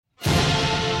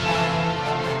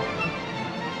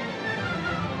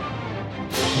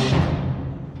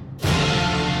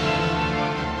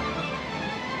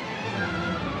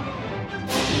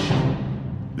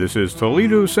This is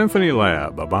Toledo Symphony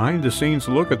Lab, a behind-the-scenes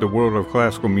look at the world of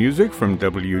classical music from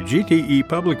WGTE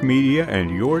Public Media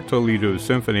and your Toledo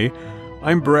Symphony.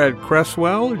 I'm Brad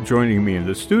Cresswell. Joining me in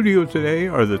the studio today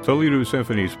are the Toledo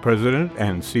Symphony's president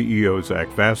and CEO, Zach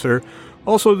Vassar,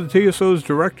 also the TSO's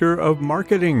director of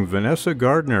marketing, Vanessa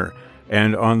Gardner.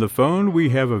 And on the phone, we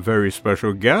have a very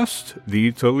special guest,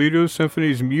 the Toledo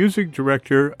Symphony's music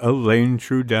director, Elaine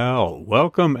Trudell.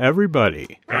 Welcome,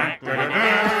 everybody.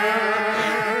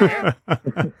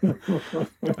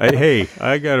 Hey,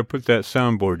 I got to put that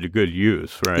soundboard to good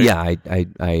use, right? Yeah, I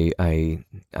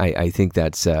think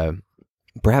that's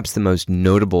perhaps the most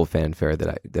notable fanfare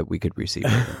that we could receive.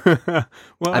 Well,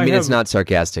 I mean, it's not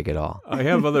sarcastic at all. I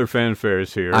have other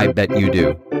fanfares here. I bet you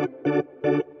do.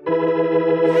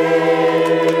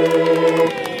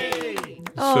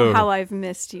 Oh, how I've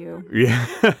missed you. Yeah.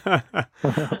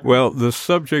 Well, the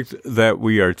subject that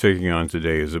we are taking on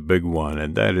today is a big one,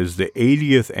 and that is the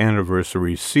 80th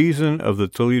anniversary season of the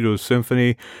Toledo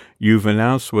Symphony. You've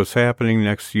announced what's happening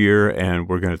next year, and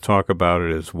we're going to talk about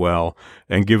it as well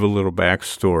and give a little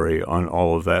backstory on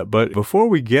all of that. But before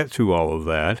we get to all of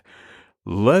that,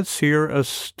 let's hear a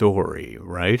story,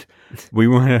 right?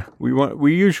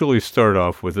 We usually start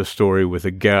off with a story with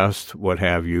a guest, what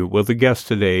have you. Well, the guest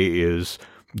today is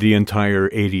the entire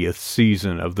 80th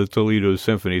season of the Toledo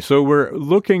Symphony. So we're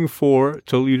looking for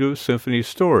Toledo Symphony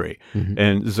story. Mm-hmm.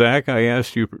 And Zach, I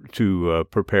asked you to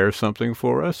prepare something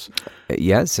for us.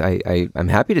 Yes, I'm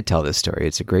happy to tell this story.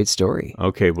 It's a great story.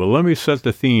 Okay, well, let me set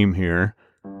the theme here.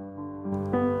 All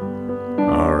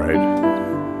right.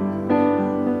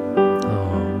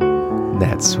 Oh,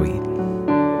 that's sweet.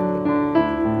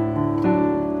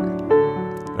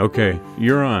 Okay,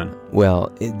 you're on. Well,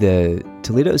 the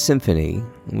Toledo Symphony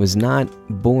was not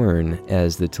born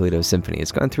as the Toledo Symphony.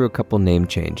 It's gone through a couple name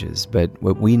changes, but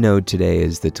what we know today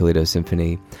as the Toledo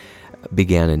Symphony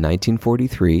began in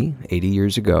 1943, 80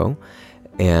 years ago,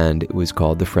 and it was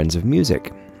called the Friends of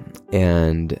Music.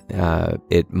 And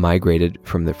it migrated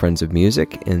from the Friends of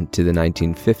Music into the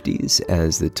 1950s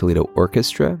as the Toledo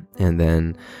Orchestra, and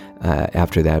then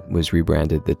after that was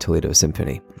rebranded the Toledo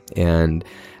Symphony. And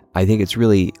I think it's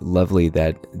really lovely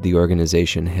that the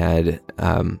organization had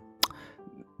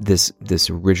this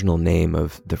original name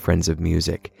of the Friends of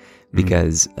Music,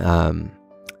 because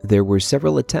there were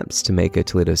several attempts to make a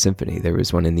Toledo Symphony. There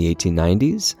was one in the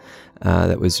 1890s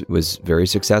that was very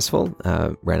successful,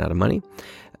 ran out of money.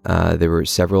 There were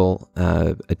several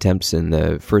attempts in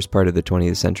the first part of the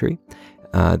 20th century.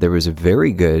 There was a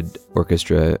very good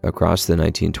orchestra across the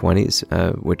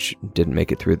 1920s, which didn't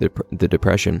make it through the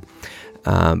Depression.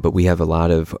 But we have a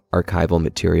lot of archival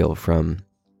material from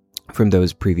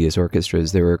those previous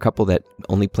orchestras. There were a couple that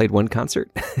only played one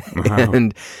concert, wow.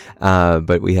 and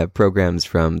but we have programs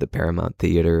from the Paramount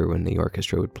Theater when the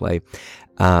orchestra would play.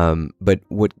 But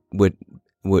what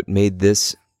made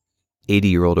this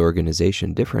 80-year-old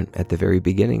organization different at the very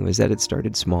beginning was that it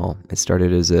started small. It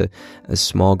started as a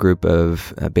small group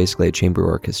of basically a chamber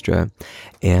orchestra,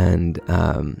 and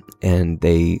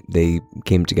they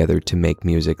came together to make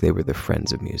music. They were the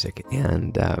Friends of Music,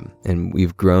 and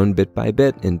we've grown bit by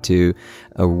bit into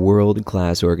a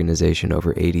world-class organization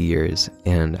over 80 years,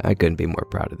 and I couldn't be more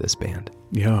proud of this band.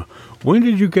 Yeah. When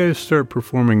did you guys start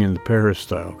performing in the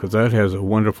Peristyle? Because that has a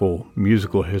wonderful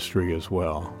musical history as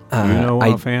well. Do you know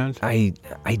offhand? I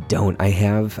don't. I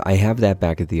have that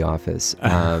back at the office.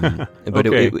 But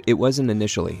okay. it wasn't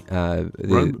initially.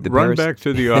 Run back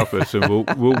to the office and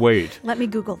we'll wait. Let me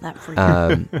Google that for you.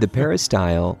 The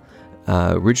Peristyle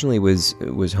originally was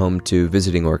home to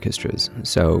visiting orchestras.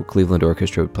 So Cleveland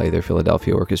Orchestra would play there.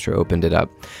 Philadelphia Orchestra opened it up.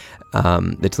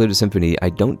 The Toledo Symphony, I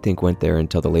don't think went there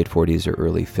until the late 40s or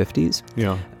early 50s.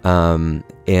 Yeah.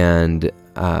 And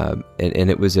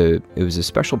it was a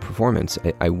special performance.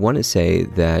 I want to say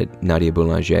that Nadia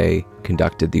Boulanger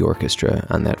conducted the orchestra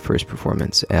on that first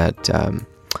performance at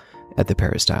the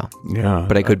Peristyle. Yeah.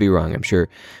 But I could be wrong. I'm sure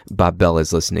Bob Bell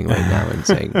is listening right now and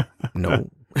saying, no.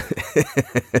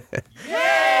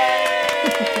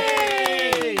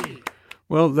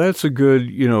 Well, that's a good,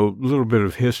 little bit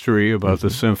of history about the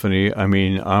symphony. I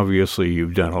mean, obviously,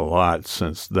 you've done a lot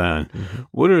since then. Mm-hmm.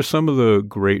 What are some of the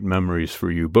great memories for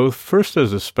you, both first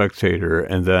as a spectator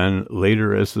and then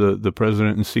later as the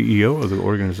president and CEO of the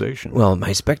organization? Well,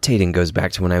 my spectating goes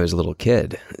back to when I was a little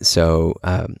kid. So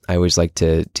I always like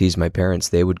to tease my parents.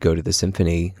 They would go to the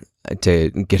symphony to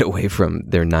get away from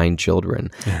their 9 children.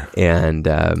 Yeah. And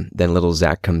then little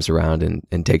Zach comes around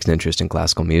and takes an interest in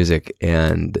classical music.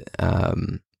 And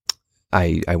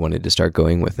I wanted to start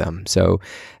going with them. So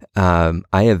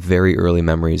I have very early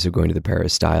memories of going to the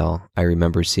Peristyle. I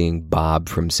remember seeing Bob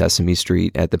from Sesame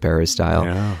Street at the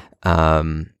Peristyle.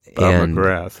 And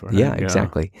McGrath, right? yeah,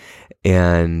 exactly.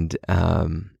 And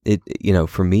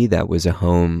for me, that was a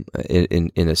home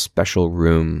in a special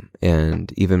room.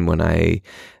 And even when I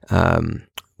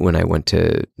went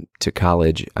to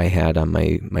college, I had on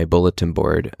my bulletin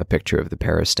board a picture of the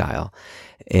peristyle,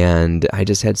 and I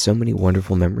just had so many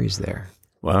wonderful memories there.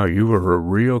 Wow, you were a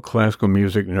real classical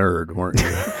music nerd, weren't you?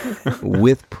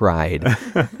 With pride.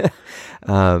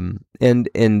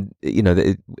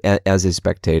 As a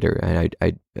spectator,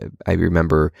 I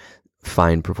remember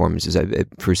fine performances.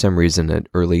 For some reason, an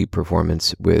early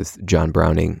performance with John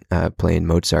Browning playing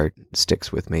Mozart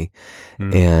sticks with me.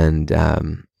 And I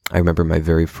remember my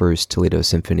very first Toledo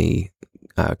Symphony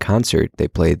concert. They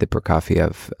played the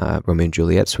Prokofiev Romeo and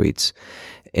Juliet suites,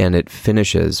 and it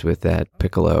finishes with that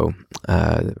piccolo,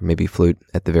 maybe flute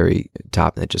at the very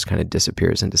top, and it just kind of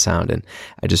disappears into sound. And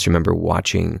I just remember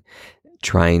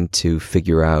trying to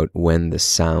figure out when the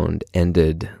sound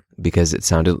ended, because it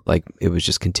sounded like it was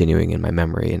just continuing in my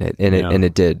memory, and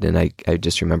it did. And I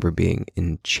just remember being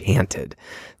enchanted.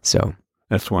 So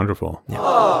that's wonderful. Yeah.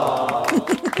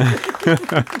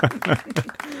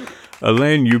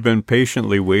 Elaine, you've been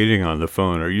patiently waiting on the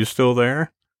phone. Are you still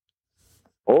there?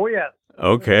 Oh, yes.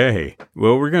 Okay.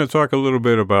 Well, we're going to talk a little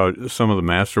bit about some of the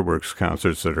Masterworks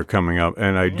concerts that are coming up.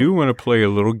 And I do want to play a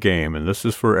little game, and this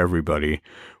is for everybody,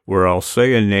 where I'll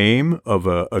say a name of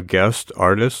a guest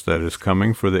artist that is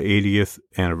coming for the 80th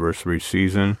anniversary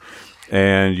season.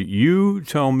 And you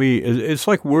tell me, it's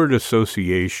like word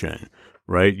association,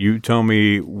 right? You tell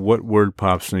me what word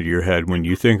pops into your head when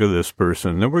you think of this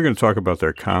person. Then we're going to talk about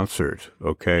their concert,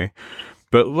 okay?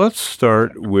 But let's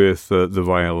start with the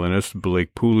violinist,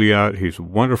 Blake Pouliot. He's a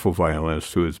wonderful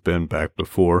violinist who has been back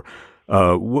before.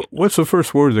 What's the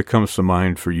first word that comes to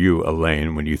mind for you,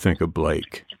 Elaine, when you think of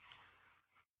Blake?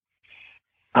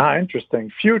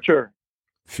 Interesting. Future.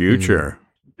 Future.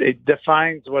 It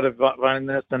defines what a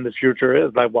violinist in the future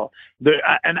is.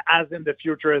 And as in the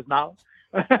future is now.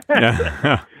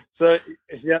 Yeah. So,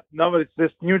 but it's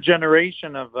this new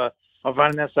generation of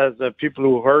violinists, as people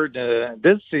who heard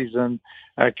this season,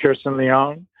 Kirsten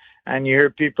Leon, and you hear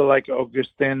people like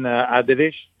Augustin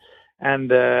Adelich, and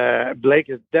Blake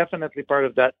is definitely part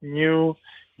of that new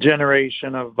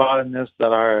generation of violinists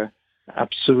that are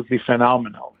absolutely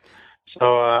phenomenal.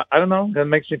 So I don't know, that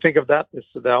makes me think of that. It's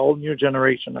the whole new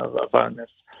generation of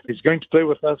violinists. He's going to play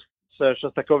with us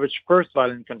Shostakovich's first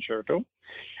violin concerto,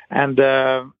 and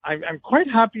I'm quite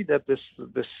happy that this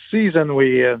season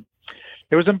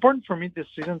it was important for me this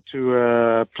season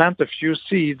to plant a few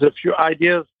seeds, a few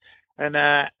ideas,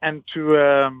 and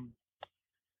to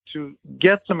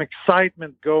get some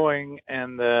excitement going,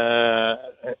 and as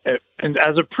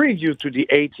a preview to the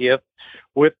 80th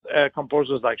with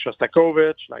composers like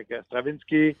Shostakovich, like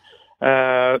Stravinsky,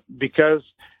 because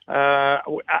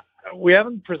we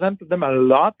haven't presented them a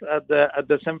lot at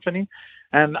the symphony,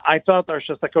 and I thought our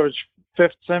Shostakovich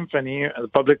Fifth Symphony, the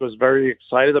public was very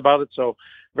excited about it. So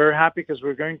very happy, because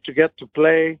we're going to get to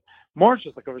play more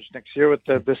Shostakovich next year with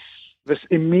this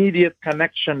immediate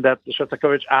connection that the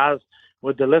Shostakovich has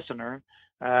with the listener.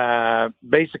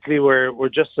 Basically, we're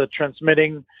just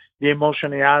transmitting the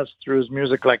emotion he has through his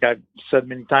music. Like I've said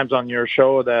many times on your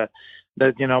show, that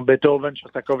Beethoven,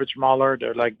 Shostakovich, Mahler,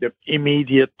 they're like the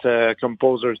immediate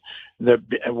composers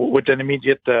with an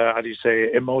immediate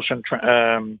emotion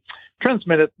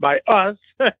transmitted by us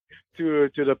to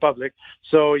the public.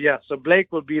 So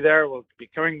Blake will be there. Will be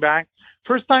coming back.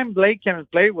 First time Blake came and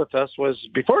played with us was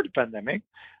before the pandemic,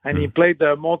 and he played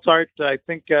the Mozart, I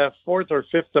think, fourth or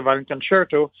fifth violin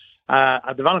concerto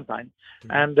at the Valentine.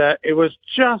 And it was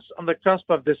just on the cusp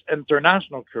of this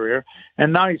international career.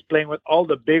 And now he's playing with all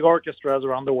the big orchestras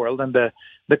around the world. And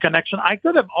the connection, I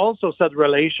could have also said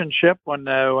relationship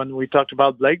when we talked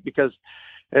about Blake, because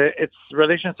it's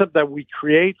relationship that we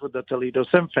create with the Toledo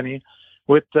Symphony,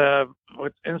 with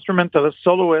instrumentalists,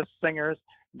 soloists, singers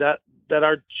that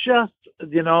are just,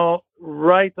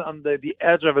 right on the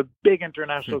edge of a big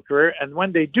international career. And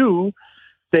when they do,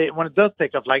 when it does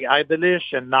take off, like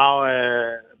Adelich and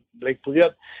now Blake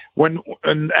Pouliot,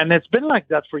 and it's been like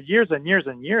that for years and years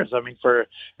and years. I mean,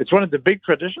 it's one of the big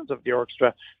traditions of the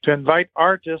orchestra to invite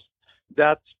artists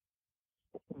that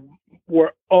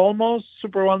were almost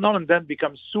super well known and then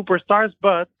become superstars,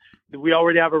 but we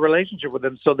already have a relationship with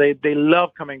them, so they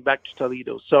love coming back to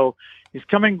Toledo. So he's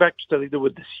coming back to Toledo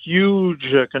with this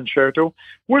huge concerto,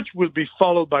 which will be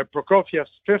followed by Prokofiev's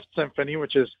Fifth Symphony,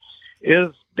 which is his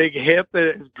big hit,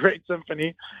 his great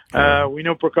symphony. We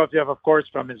know Prokofiev, of course,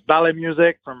 from his ballet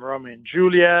music, from Romeo and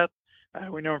Juliet.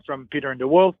 We know him from Peter and the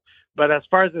Wolf. But as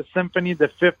far as the symphony,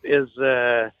 the fifth is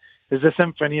is a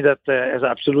symphony that is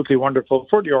absolutely wonderful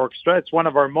for the orchestra. It's one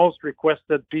of our most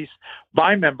requested pieces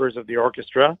by members of the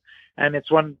orchestra, and it's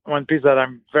one piece that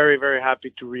I'm very, very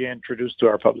happy to reintroduce to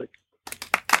our public.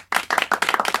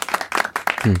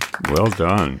 Well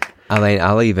done. Alain,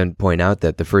 I'll even point out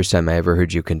that the first time I ever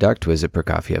heard you conduct was a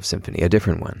Prokofiev symphony, a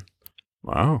different one.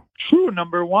 Wow. True,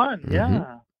 number one,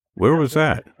 yeah. Where was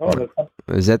that? Oh, It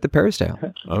was at the Peristyle.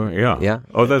 Oh, yeah. Yeah.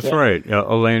 Oh, that's right.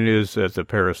 Elaine is at the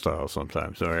Peristyle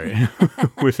sometimes, sorry,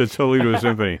 with the Toledo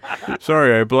Symphony.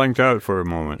 Sorry, I blanked out for a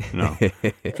moment. No,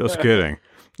 just kidding.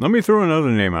 Let me throw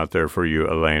another name out there for you,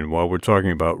 Elaine, while we're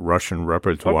talking about Russian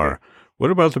repertoire. Okay.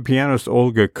 What about the pianist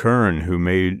Olga Kern, who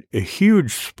made a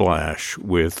huge splash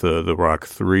with the Rock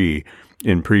 3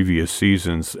 in previous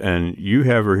seasons, and you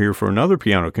have her here for another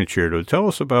piano concerto. Tell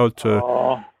us about...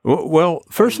 well,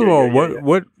 first of all,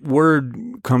 what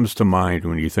word comes to mind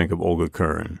when you think of Olga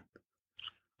Kern?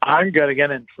 I'm going to get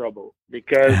in trouble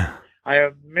because I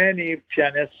have many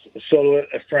pianist solo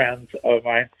friends of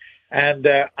mine, and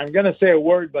I'm going to say a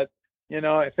word, but,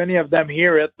 if any of them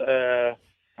hear it,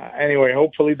 anyway,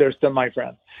 hopefully they're still my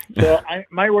friends. So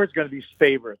my word's going to be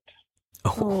favorite.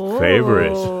 Oh,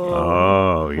 favorite.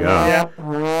 Oh, yeah.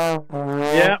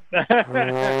 Yeah.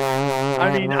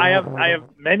 I mean, I have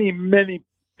many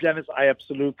pianists I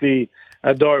absolutely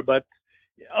adore, but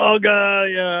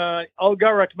Olga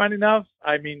Rachmaninoff,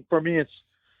 I mean, for me, it's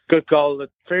could call it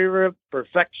favorite,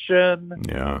 perfection.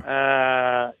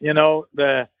 Yeah.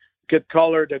 Could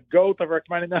call her the goat of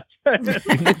Rachmaninoff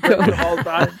of all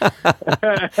time.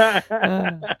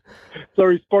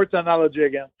 Sorry, sports analogy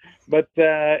again. But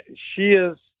she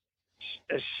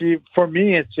for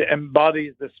me, she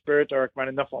embodies the spirit of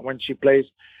Rachmaninoff when she plays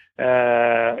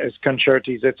his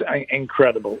concertos. It's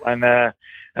incredible. And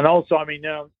also, I mean,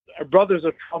 her brother's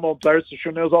a trombone player, so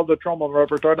she knows all the trombone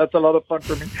repertoire. That's a lot of fun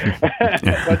for me.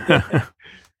 But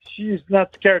she's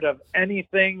not scared of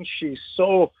anything. She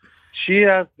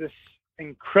has this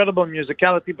incredible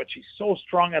musicality, but she's so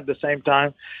strong at the same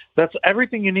time. That's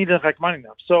everything you need in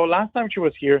Rachmaninoff. So last time she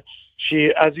was here,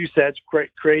 she, as you said,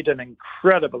 created an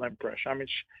incredible impression. I mean,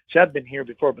 she had been here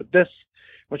before, but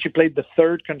when she played the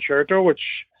third concerto,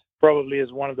 which probably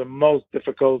is one of the most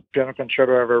difficult piano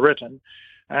concerto ever written,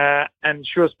 and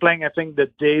she was playing, I think, the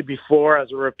day before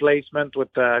as a replacement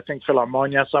with, I think,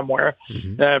 Philharmonia somewhere.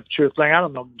 Mm-hmm. She was playing, I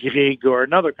don't know, Grieg or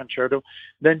another concerto.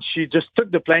 Then she just took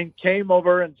the plane, came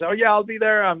over and said, oh, yeah, I'll be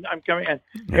there. I'm coming. And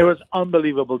it was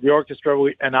unbelievable. The orchestra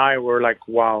and I were like,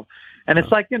 wow. And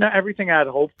it's like, everything I had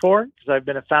hoped for, because I've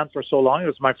been a fan for so long. It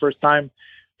was my first time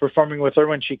performing with her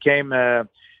when she came, the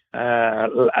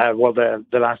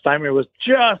last time. It was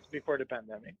just before the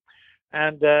pandemic.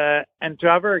 And to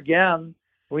have her again,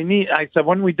 I said,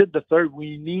 when we did the third,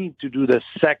 we need to do the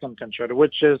second concerto,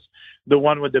 which is the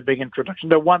one with the big introduction,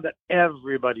 the one that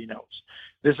everybody knows.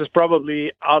 This is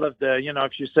probably out of the,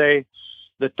 if you say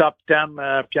the top 10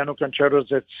 piano concertos,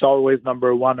 it's always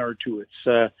number 1 or 2.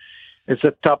 It's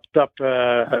a top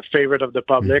favorite of the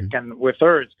public. Mm-hmm. And with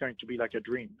her, it's going to be like a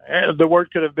dream. The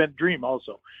word could have been dream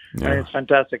also. Yeah. And it's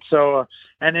fantastic. So,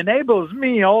 and enables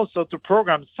me also to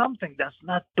program something that's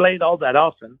not played all that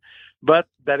often, but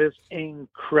that is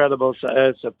incredible.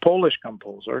 It's a Polish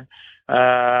composer,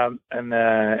 and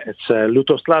it's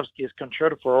Lutosławski's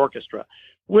Concerto for Orchestra,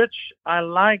 which I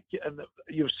like.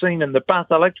 You've seen in the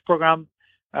past. I like to program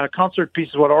concert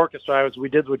pieces with orchestra, as we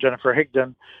did with Jennifer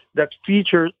Higdon, that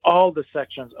features all the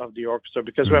sections of the orchestra,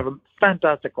 because we have a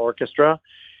fantastic orchestra,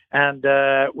 and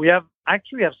we have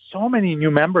so many new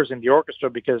members in the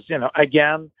orchestra because,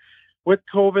 again, with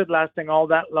COVID lasting all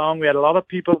that long, we had a lot of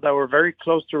people that were very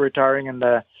close to retiring and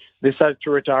decided to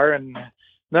retire. And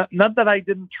not that I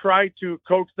didn't try to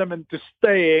coax them into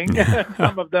staying.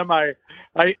 Some of them I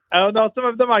said,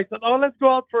 oh, let's go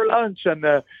out for lunch. And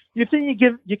you think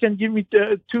you can give me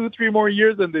 2-3 more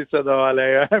years? And they said, oh,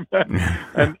 Alain.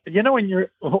 And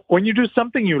when you do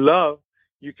something you love,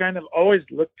 you kind of always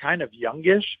look kind of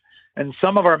youngish. And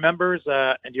some of our members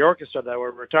in the orchestra that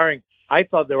were retiring, I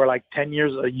thought they were like 10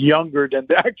 years younger than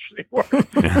they actually were.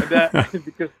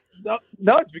 Because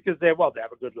it's because they have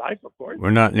a good life, of course. We're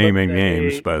not naming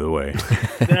names, by the way.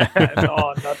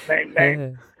 No, not naming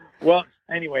names. Well,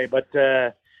 anyway, but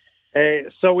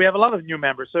so we have a lot of new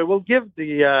members. So we'll give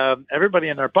the everybody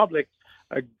in our public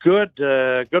a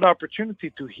good opportunity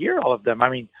to hear all of them. I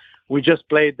mean, we just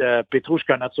played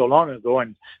Petrushka not so long ago,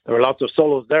 and there were lots of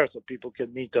solos there, so people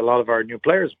can meet a lot of our new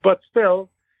players. But still,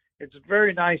 it's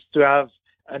very nice to have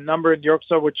a number in the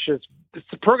orchestra, which is it's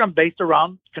a program based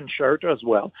around concerto as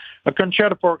well, a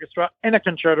concerto for orchestra and a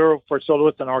concerto for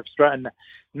soloist and orchestra, and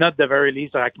not the very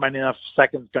least a Rachmaninoff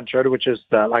second concerto, which is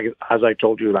like as I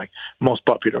told you, like most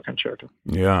popular concerto.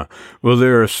 Yeah, well,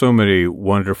 there are so many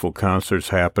wonderful concerts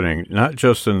happening, not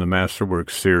just in the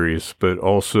Masterworks series, but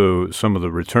also some of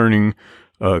the returning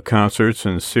concerts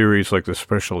and series like the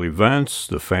special events,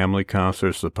 the family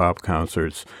concerts, the pop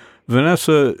concerts.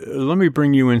 Vanessa, let me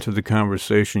bring you into the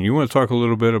conversation. You want to talk a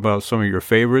little bit about some of your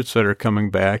favorites that are coming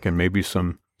back and maybe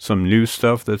some new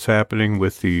stuff that's happening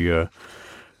with the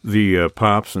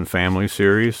Pops and Family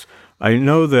series? I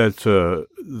know that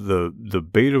the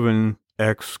Beethoven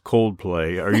X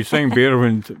Coldplay. Are you saying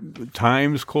Beethoven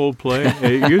times Coldplay?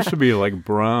 It used to be like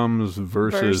Brahms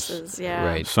versus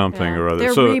yeah. something or other.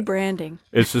 They're so rebranding.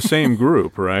 It's the same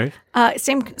group, right?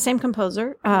 Same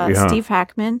composer, Steve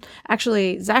Hackman.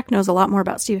 Actually, Zach knows a lot more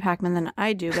about Steve Hackman than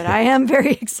I do, but I am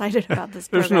very excited about this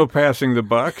program. There's no passing the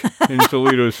buck in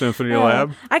Toledo Symphony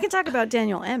Lab. I can talk about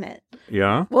Daniel Emmett.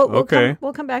 Yeah? Okay.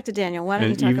 We'll come back to Daniel. Why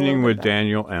don't you talk a little bit An Evening with about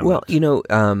Daniel Emmett.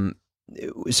 Well,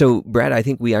 so, Brad, I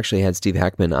think we actually had Steve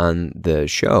Hackman on the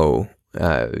show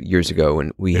years ago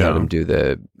when we had him do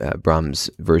the Brahms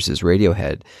versus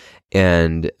Radiohead.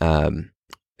 And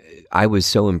I was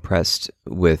so impressed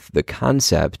with the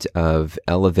concept of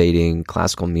elevating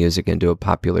classical music into a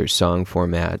popular song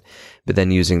format, but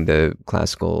then using the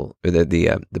classical or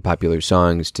the popular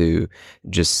songs to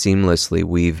just seamlessly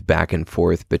weave back and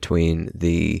forth between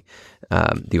the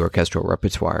orchestral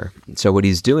repertoire. So what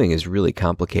he's doing is really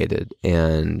complicated,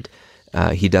 and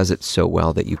he does it so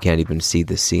well that you can't even see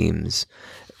the seams.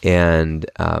 And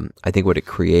I think what it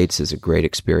creates is a great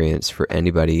experience for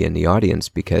anybody in the audience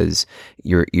because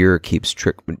your ear keeps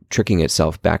tricking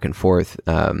itself back and forth,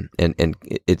 and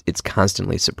it's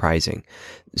constantly surprising.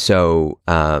 So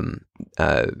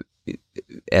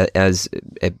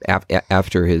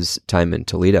after his time in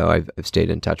Toledo, I've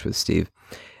stayed in touch with Steve.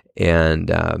 And,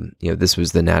 this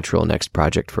was the natural next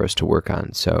project for us to work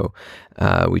on. So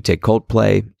we take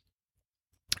Coldplay,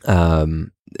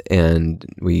 and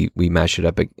we mash it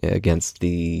up against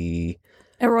the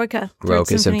Eroica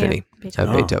Symphony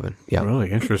of Beethoven. Yeah, really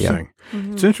interesting. Yeah.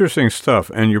 Mm-hmm. It's interesting stuff,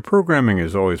 and your programming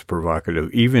is always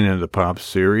provocative. Even in the pop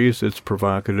series, it's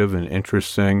provocative and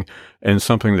interesting, and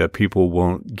something that people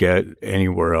won't get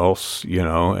anywhere else,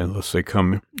 unless they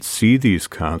come see these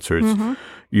concerts. Mm-hmm.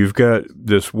 You've got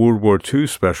this World War II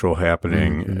special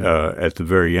happening at the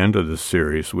very end of the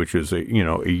series, which is a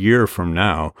year from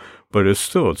now. But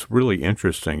it's really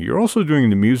interesting. You're also doing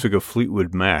the music of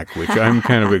Fleetwood Mac, which I'm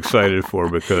kind of excited for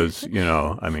because,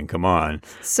 come on.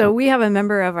 So we have a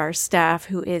member of our staff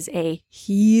who is a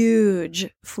huge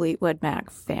Fleetwood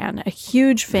Mac fan, a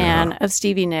huge fan of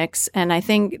Stevie Nicks. And I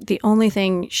think the only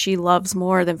thing she loves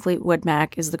more than Fleetwood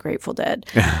Mac is the Grateful Dead.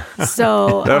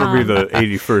 So that'll be the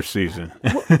 81st season.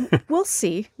 We'll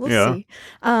see. We'll see.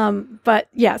 But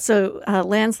yeah, so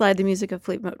Landslide, the music of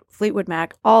Fleetwood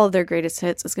Mac, all of their greatest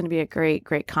hits is going to be a great,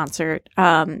 great concert.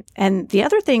 And the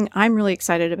other thing I'm really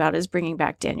excited about is bringing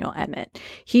back Daniel Emmett.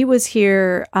 He was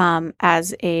here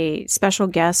as a special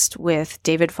guest with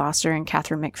David Foster and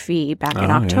Catherine McPhee back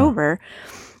in October.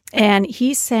 Yeah. And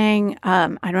he sang,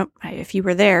 if you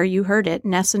were there, you heard it,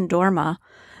 Nessun Dorma.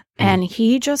 And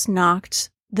he just knocked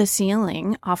the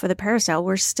ceiling off of the peristyle.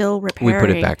 We're still repairing. We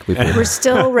put it back. We're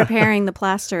still repairing the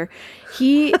plaster.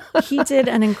 He did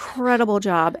an incredible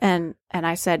job. And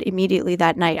I said immediately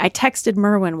that night, I texted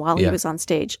Merwin while he was on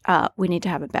stage, we need to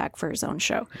have it back for his own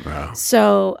show. Wow.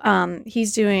 So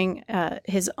he's doing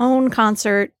his own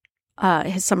concert,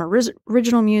 some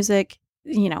original music,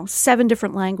 7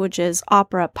 different languages,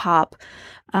 opera, pop,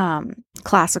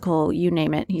 classical, you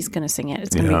name it. He's going to sing it.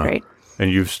 It's going to be great. And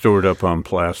you've stored up on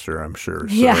plaster, I'm sure.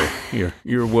 So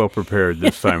you're well prepared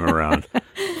this time around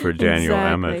for Daniel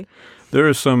Emmett. There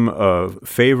are some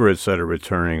favorites that are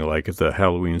returning, like the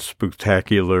Halloween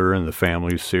Spooktacular and the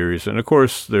Family series. And, of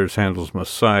course, there's Handel's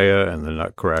Messiah and the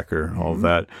Nutcracker, all of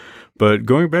that. But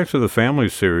going back to the Family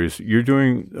series, you're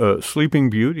doing Sleeping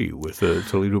Beauty with the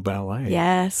Toledo Ballet.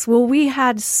 Yes. Well, we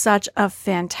had such a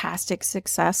fantastic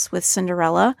success with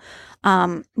Cinderella.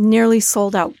 Nearly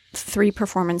sold out 3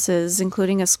 performances,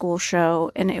 including a school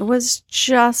show. And it was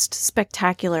just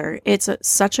spectacular. It's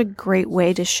such a great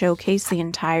way to showcase the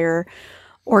entire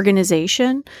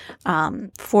organization,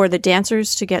 for the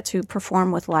dancers to get to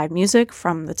perform with live music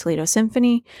from the Toledo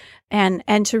Symphony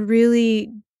and to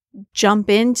really jump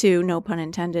into, no pun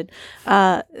intended,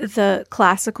 the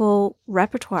classical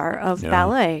repertoire of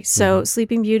ballet. So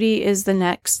Sleeping Beauty is the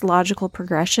next logical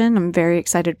progression. I'm very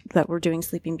excited that we're doing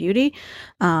Sleeping Beauty.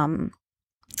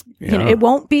 it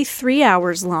won't be 3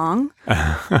 hours long.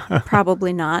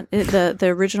 Probably not. The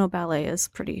original ballet is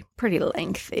pretty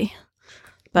lengthy.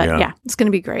 But yeah, it's going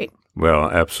to be great. Well,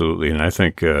 absolutely. And I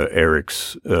think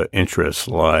Eric's interests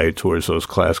lie towards those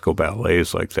classical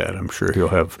ballets like that. I'm sure he'll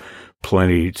have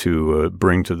plenty to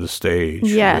bring to the stage.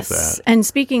 Yes. With that. And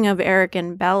speaking of Eric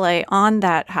and ballet, on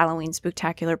that Halloween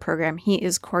Spooktacular program, he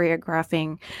is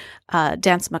choreographing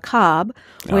Dance Macabre,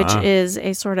 which is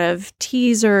a sort of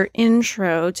teaser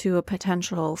intro to a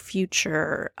potential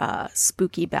future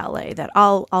spooky ballet that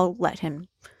I'll let him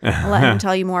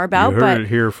tell you more about. You heard it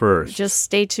here first. Just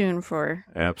stay tuned for.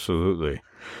 Absolutely.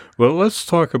 Well, let's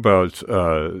talk about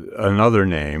another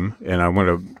name, and I want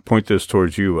to point this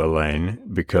towards you, Elaine,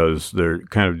 because they're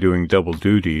kind of doing double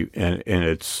duty, and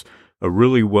it's a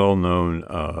really well-known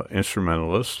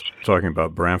instrumentalist, talking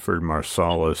about Branford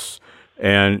Marsalis,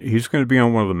 and he's going to be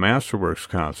on one of the Masterworks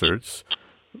concerts,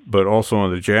 but also on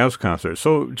the jazz concert.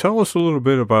 So tell us a little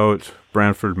bit about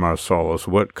Branford Marsalis.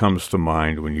 What comes to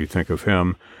mind when you think of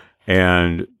him,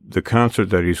 and the concert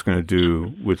that he's going to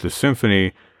do with the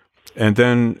symphony. And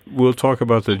then we'll talk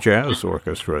about the jazz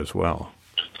orchestra as well.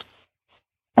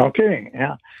 Okay,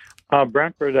 yeah.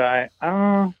 Brantford,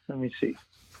 let me see.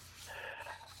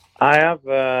 I have,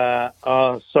 I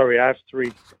have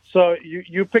three. So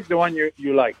you pick the one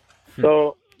you like.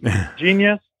 So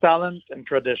genius, talent, and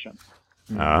tradition.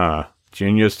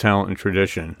 Genius, talent, and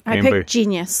tradition. I picked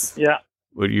genius. Yeah.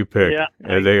 What do you pick? Yeah.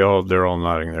 They're all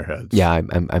nodding their heads. Yeah,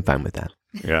 I'm fine with that.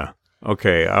 Yeah.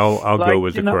 Okay, I'll go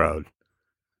with the crowd.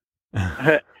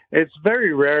 It's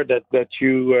very rare that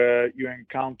you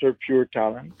encounter pure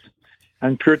talent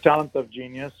and pure talent of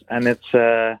genius, and it's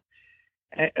no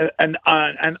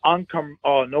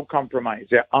compromise.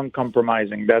 Yeah,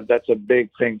 uncompromising. That's a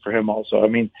big thing for him also. I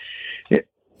mean,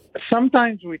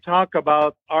 sometimes we talk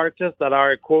about artists that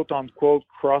are quote unquote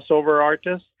crossover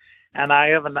artists, and I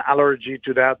have an allergy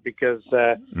to that because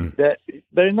they're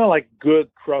not like good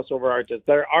crossover artists.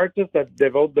 They're artists that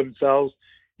devote themselves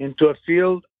into a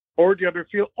field or the other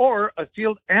field, or a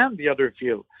field and the other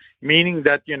field, meaning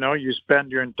that, you spend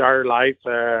your entire life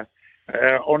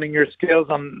owning your skills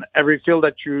on every field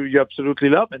that you absolutely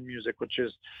love in music, which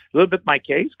is a little bit my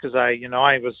case, because I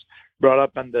was brought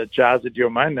up in the jazz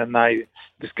idioma, and I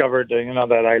discovered,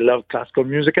 that I love classical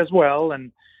music as well.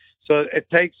 And so it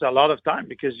takes a lot of time,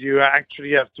 because you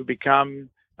actually have to become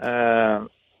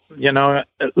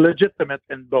legitimate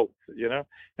in both,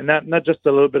 and not just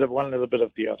a little bit of one, a little bit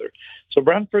of the other. So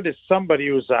Branford is somebody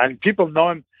who's, and people know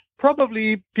him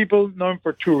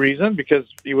for two reasons, because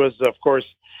he was, of course,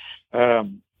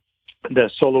 the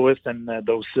soloist in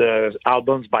those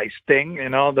albums by Sting,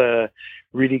 the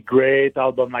really great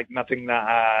album like Nothing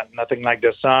Like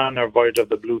the Sun or Voyage of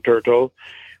the Blue Turtle.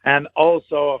 And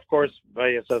also, of course,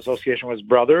 by his association with his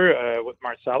brother, with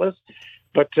Marsalis.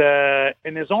 But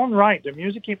in his own right, the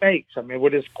music he makes,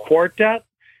 with his quartet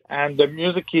and the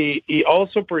music, he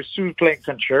also pursued playing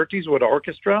concertos with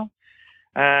orchestra.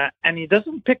 And he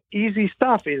doesn't pick easy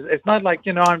stuff. It's not like,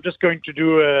 I'm just going to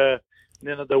do,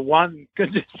 the one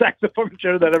saxophone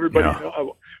concerto that everybody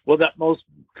knows. Well, that most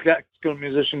classical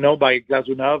musicians know by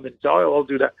Glazunov, and so I'll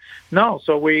do that. No,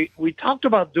 so we talked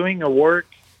about doing a work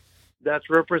that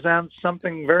represents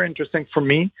something very interesting for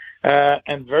me,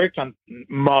 and very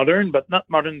modern, but not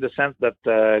modern in the sense that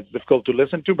it's difficult to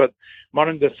listen to, but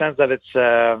modern in the sense that it's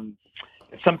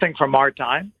something from our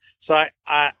time. So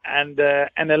and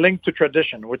a link to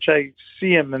tradition, which I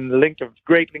see him in the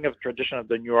great link of tradition of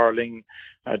the New Orleans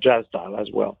jazz style as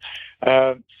well.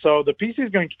 So the piece he's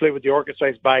going to play with the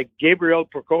orchestra is by Gabriel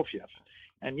Prokofiev.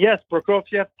 And yes,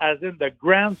 Prokofiev as in the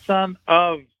grandson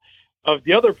of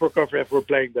the other Prokofiev we're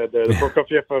playing, the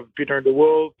Prokofiev of Peter and the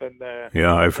Wolf, and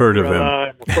I've heard of him.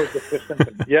 And of course, the Fifth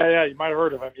Symphony. Yeah, you might have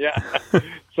heard of him. Yeah.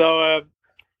 So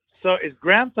his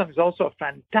grandson is also a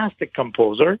fantastic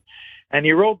composer, and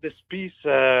he wrote this piece,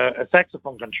 a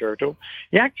saxophone concerto.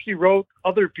 He actually wrote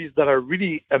other pieces that are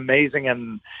really amazing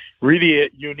and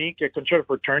really unique, a concerto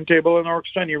for turntable and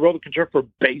orchestra, and he wrote a concerto for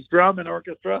bass drum and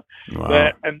orchestra.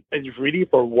 Wow. And really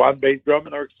for one bass drum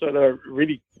and orchestra, that are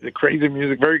really the crazy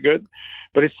music, very good.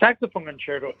 But his saxophone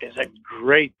concerto is a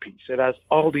great piece. It has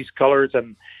all these colors,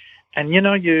 and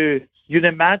you'd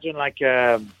imagine like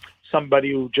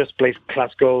somebody who just plays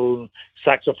classical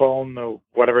saxophone or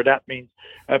whatever that means,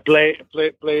 play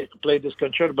this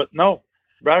concerto. But no,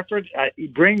 Bradford, he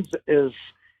brings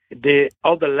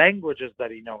all the languages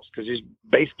that he knows, because he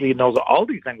basically knows all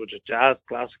these languages: jazz,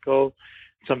 classical,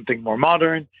 something more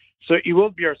modern. So he will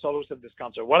be our soloist in this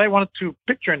concert. What I wanted to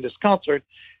picture in this concert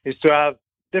is to have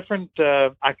different,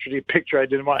 actually picture, I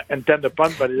didn't want to intend a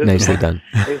pun, but it is nicely done.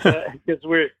 Because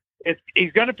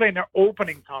he's going to play in their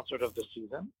opening concert of the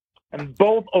season, and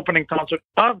both opening concerts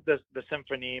of the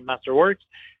symphony masterworks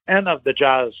and of the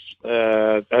jazz,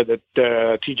 the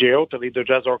TJO, Toledo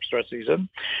Jazz Orchestra season.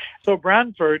 So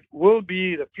Branford will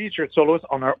be the featured soloist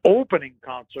on our opening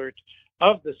concert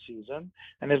of the season,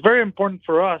 and it's very important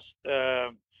for us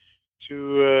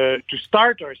to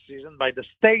start our season by the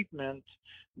statement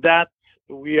that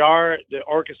we are the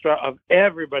orchestra of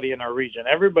everybody in our region,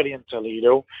 everybody in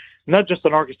Toledo, not just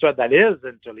an orchestra that is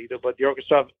in Toledo, but the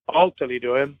orchestra of all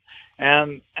Toledoans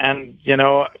and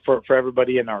for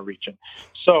everybody in our region.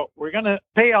 So we're going to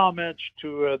pay homage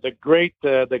to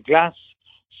the Glass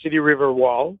City River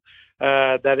Wall.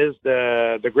 That is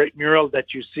the great mural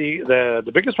that you see,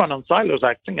 the biggest one on silos,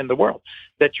 I think, in the world,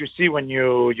 that you see when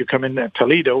you come in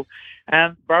Toledo.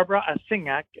 And Barbara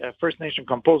Assignac, a First Nation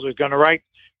composer, is going to write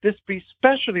this piece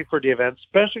specially for the event,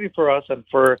 especially for us and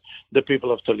for the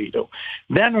people of Toledo.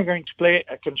 Then we're going to play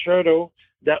a concerto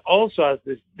that also has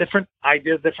these different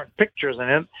ideas, different pictures in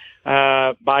it,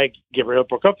 by Gabriel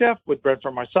Prokofiev with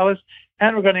Branford Marsalis.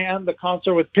 And we're going to end the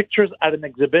concert with Pictures at an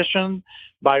Exhibition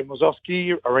by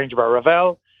Mussorgsky, arranged by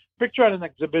Ravel. Picture at an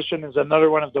Exhibition is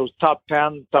another one of those top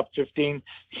 10, top 15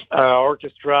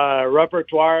 orchestra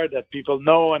repertoire that people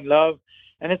know and love.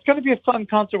 And it's going to be a fun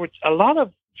concert with a lot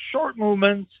of short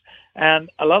movements and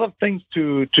a lot of things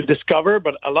to discover,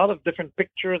 but a lot of different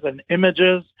pictures and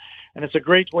images. And it's a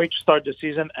great way to start the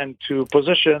season and to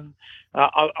position, we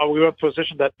want to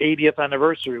position that 80th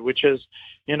anniversary, which is,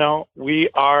 we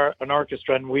are an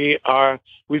orchestra and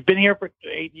we've been here for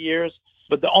 8 years.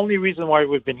 But the only reason why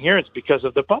we've been here is because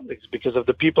of the public, it's because of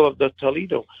the people of the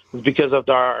Toledo, it's because of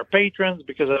our patrons,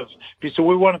 so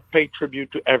we want to pay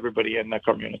tribute to everybody in the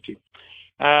community.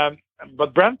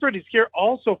 But Branford is here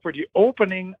also for the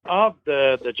opening of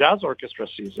the jazz orchestra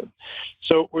season.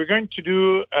 So we're going to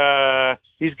do,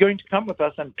 he's going to come with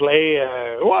us and play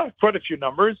quite a few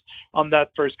numbers on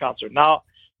that first concert. Now,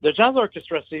 the jazz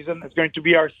orchestra season is going to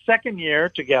be our second year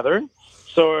together.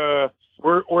 So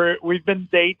we've been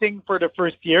dating for the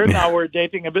first year. Now we're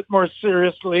dating a bit more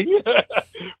seriously.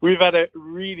 We've had a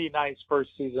really nice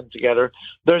first season together.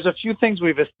 There's a few things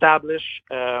we've established,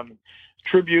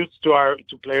 tributes to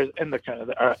players in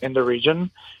the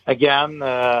region. Again,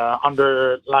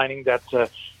 underlining that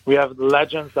we have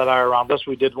legends that are around us.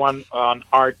 We did one on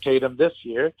Art Tatum this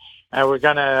year, and we're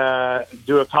gonna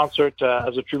do a concert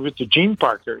as a tribute to Gene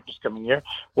Parker this coming year.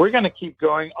 We're gonna keep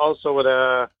going also with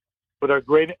a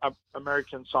great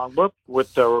American songbook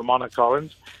with Ramona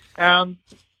Collins, and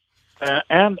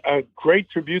a great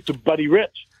tribute to Buddy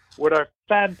Rich with our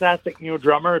fantastic new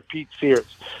drummer, Pete Sears.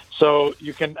 So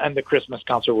and the Christmas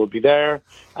concert will be there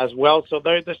as well. So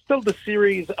there's still the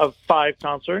series of 5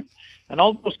 concerts, and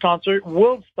all those concerts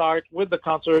will start with the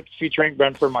concert featuring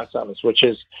Branford Marsalis, which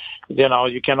is,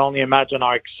 you can only imagine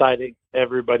how excited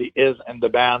everybody is in the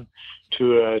band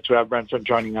to have Branford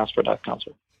joining us for that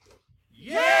concert.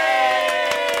 Yay!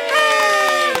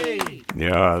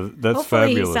 Yeah, that's Hopefully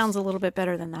fabulous. He sounds a little bit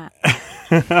better than that.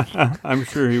 I'm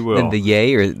sure he will. Then the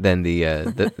yay, or then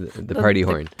the party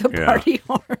horn? The party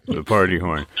horn. The party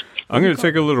horn. I'm going to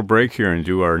take a little break here and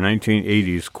do our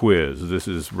 1980s quiz. This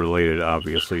is related,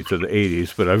 obviously, to the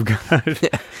 80s, but I've got...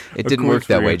 It didn't work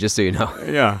that way, just so you know.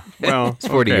 Yeah, well... It's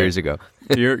 40 years ago.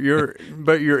 your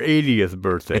 80th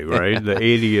birthday, right? The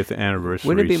 80th anniversary.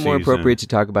 Wouldn't it be more season. appropriate to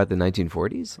talk about the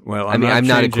 1940s? Well, I'm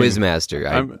not a quiz master.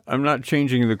 I'm not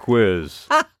changing the quiz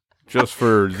just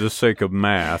for the sake of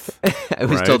math. I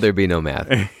was told there'd be no math.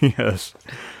 Yes.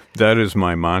 That is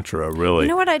my mantra, really. You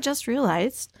know what I just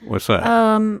realized? What's that?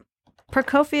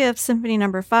 Prokofiev Symphony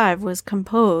No. 5 was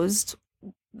composed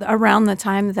around the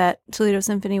time that Toledo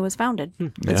Symphony was founded.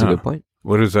 That's a good point.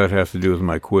 What does that have to do with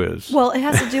my quiz? Well, it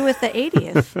has to do with the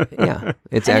 80th. Yeah,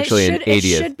 it's actually an 80th. It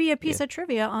should be a piece of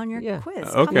trivia on your quiz.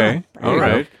 Okay, all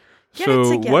right. Get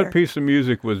so it what piece of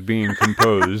music was being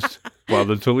composed while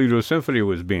the Toledo Symphony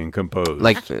was being composed?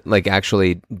 Like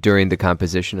actually during the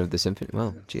composition of the symphony?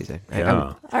 Well, geez.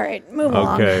 All right, move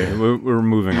along. Okay, we're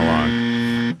moving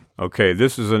along. Okay,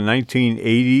 this is a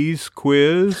 1980s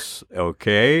quiz,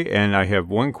 okay, and I have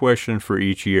one question for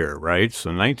each year, right? So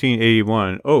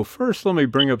 1981. Oh, first let me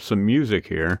bring up some music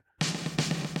here.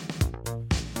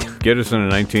 Get us in a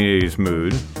 1980s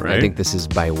mood, right? I think this is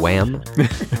by Wham.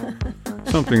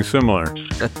 Something similar.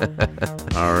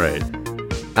 All right.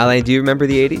 Alain, do you remember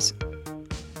the 80s?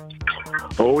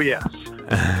 Oh, yes.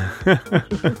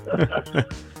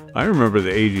 I remember the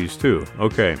 80s, too.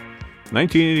 Okay.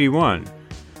 1981.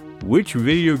 Which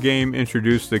video game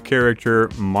introduced the character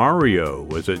Mario?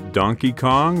 Was it Donkey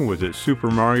Kong? Was it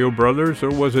Super Mario Brothers? Or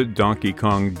was it Donkey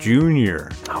Kong Jr.?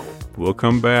 We'll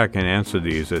come back and answer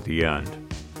these at the end.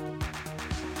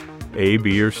 A,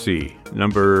 B, or C?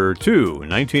 Number 2,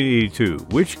 1982.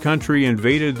 Which country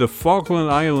invaded the Falkland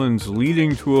Islands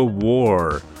leading to a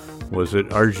war? Was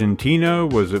it Argentina,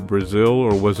 was it Brazil,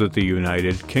 or was it the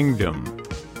United Kingdom?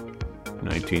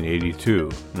 1982.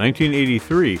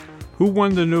 1983. Who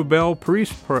won the Nobel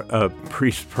Peace Prize?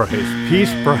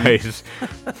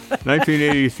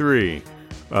 1983.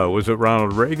 Was it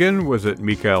Ronald Reagan? Was it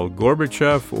Mikhail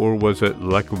Gorbachev? Or was it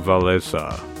Lech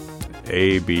Walesa?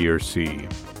 A, B, or C?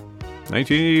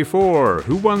 1984.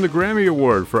 Who won the Grammy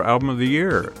Award for Album of the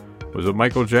Year? Was it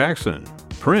Michael Jackson,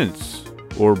 Prince,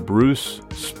 or Bruce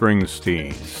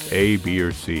Springsteen? A, B,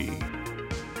 or C?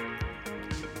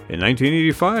 In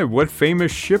 1985, what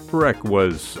famous shipwreck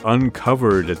was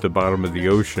uncovered at the bottom of the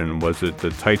ocean? Was it the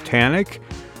Titanic?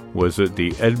 Was it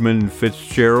the Edmund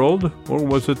Fitzgerald? Or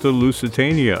was it the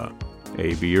Lusitania?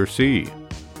 A, B, or C?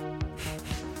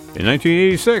 In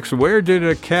 1986, where did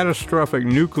a catastrophic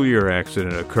nuclear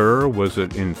accident occur? Was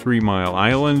it in 3 Mile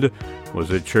Island?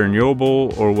 Was it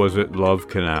Chernobyl? Or was it Love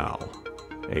Canal?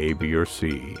 A, B, or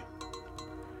C?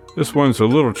 This one's a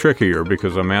little trickier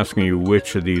because I'm asking you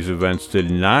which of these events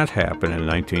did not happen in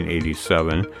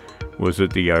 1987. Was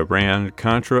it the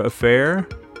Iran-Contra affair?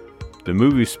 The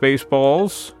movie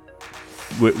Spaceballs,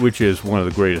 which is one of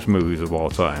the greatest movies of all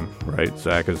time, right?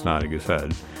 Zach is nodding his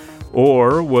head.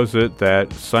 Or was it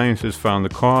that scientists found the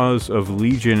cause of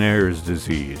Legionnaire's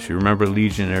disease? You remember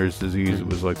Legionnaire's disease? It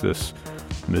was like this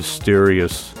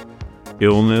mysterious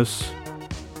illness.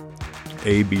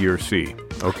 A, B, or C?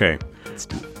 Okay.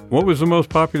 What was the most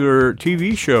popular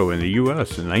TV show in the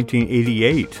U.S. in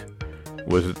 1988?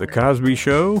 Was it The Cosby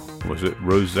Show? Was it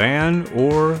Roseanne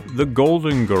or The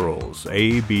Golden Girls?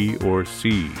 A, B, or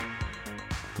C?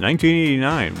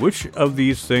 1989. Which of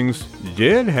these things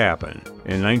did happen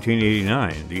in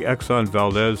 1989? The Exxon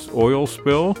Valdez oil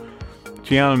spill,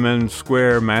 Tiananmen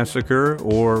Square massacre,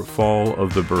 or fall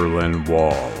of the Berlin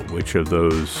Wall? Which of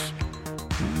those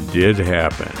did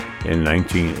happen in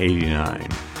 1989?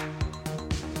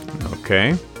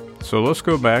 Okay, so let's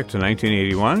go back to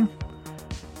 1981.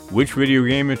 Which video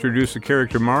game introduced the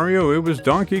character Mario? It was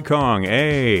Donkey Kong.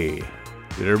 A.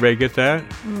 Did everybody get that?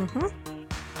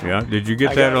 Mm-hmm. Yeah, did you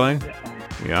get that, Elaine?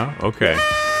 Yeah, okay.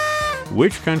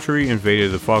 Which country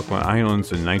invaded the Falkland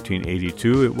Islands in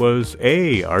 1982? It was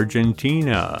A,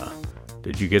 Argentina.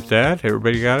 Did you get that?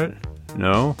 Everybody got it?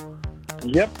 No?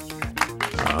 Yep.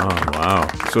 Oh, wow.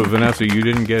 So, Vanessa, you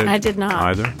didn't get it? I did not.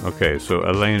 Either? Okay, so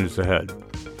Elaine is ahead.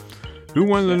 Who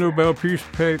won the Nobel Peace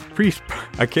Prize?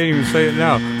 I can't even say it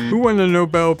now. Who won the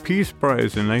Nobel Peace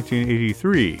Prize in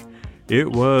 1983?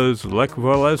 It was Lech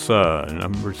Walesa,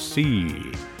 number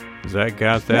C. Zach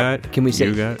got that? Can we say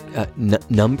you got?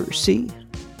 Number C?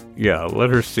 Yeah,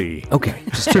 letter C. Okay,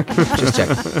 just check. Just check.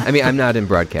 I mean, I'm not in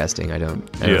broadcasting. I don't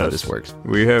know how this works.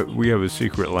 We have a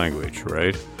secret language,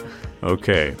 right?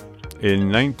 Okay.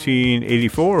 In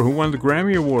 1984, who won the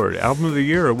Grammy Award? Album of the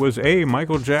Year. It was A,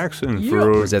 Michael Jackson.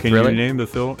 Was that Can Thriller? you name the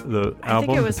album? I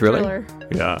think it was Thriller.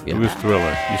 Yeah, it was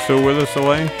Thriller. You still with us,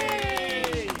 Elaine?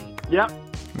 Yep.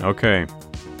 Okay.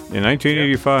 In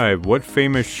 1985, what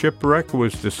famous shipwreck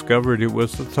was discovered? It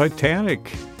was the Titanic.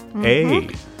 Mm-hmm. A.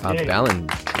 Bob Ballen,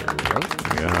 right?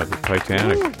 Yeah, the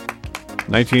Titanic.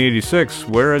 1986,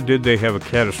 where did they have a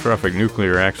catastrophic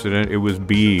nuclear accident? It was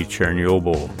B,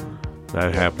 Chernobyl.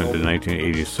 That happened in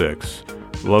 1986.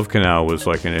 Love Canal was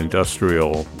like an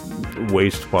industrial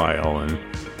waste pile, and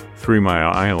 3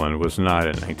 Mile Island was not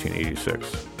in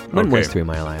 1986. When was 3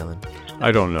 Mile Island?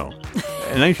 I don't know.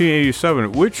 In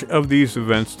 1987, which of these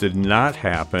events did not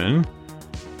happen?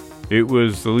 It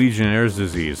was the Legionnaire's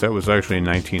disease. That was actually in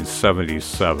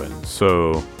 1977.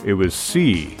 So it was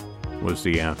C was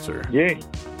the answer. Yay.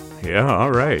 Yeah,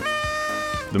 all right.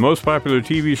 The most popular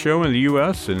TV show in the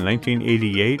U.S. in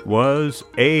 1988 was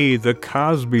A, The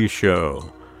Cosby Show.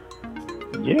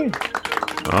 Yay.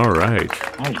 All right.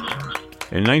 Nice.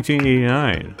 In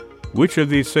 1989, which of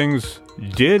these things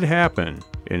did happen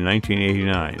in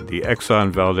 1989? The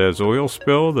Exxon Valdez oil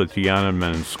spill, the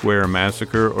Tiananmen Square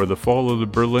massacre, or the fall of the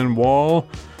Berlin Wall?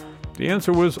 The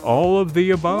answer was all of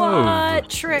the above. What?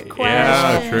 Trick question.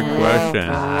 Yeah, trick question.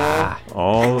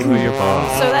 All of the above.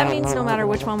 So that means no matter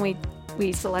which one we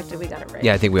selected, we got it right.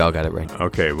 Yeah, I think we all got it right.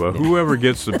 Okay, well, whoever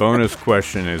gets the bonus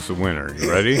question is the winner.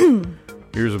 You ready?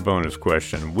 Here's a bonus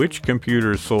question. Which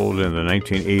computer sold in the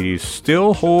 1980s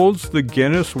still holds the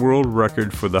Guinness World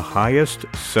Record for the highest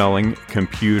selling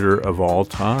computer of all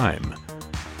time?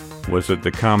 Was it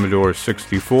the Commodore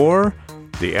 64,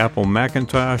 the Apple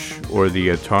Macintosh, or the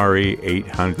Atari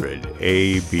 800?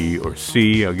 A, B, or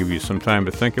C? I'll give you some time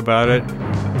to think about it.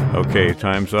 Okay,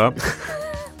 time's up.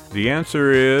 The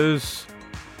answer is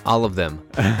All of them.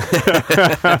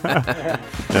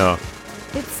 No.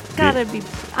 It's gotta be.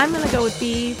 I'm gonna go with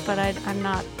B, but I'm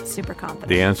not super confident.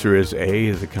 The answer is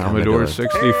A, the Commodore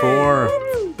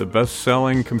 64, the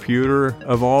best-selling computer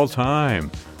of all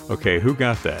time. Okay, who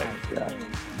got that?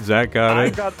 Zach got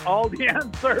it? I got all the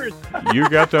answers. You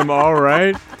got them all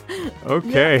right?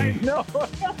 Okay. No.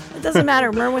 It doesn't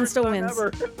matter. Merwin still wins.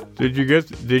 Did you get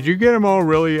them all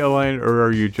really, Elaine, or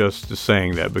are you just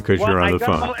saying that because you're on the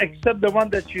phone? All, except the one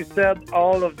that you said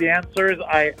all of the answers.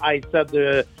 I said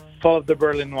the Fall of the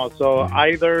Berlin Wall. So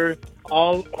either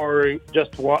all or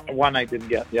just one I didn't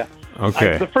get. Yeah.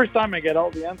 Okay. It's the first time I get all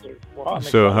the answers. Wow,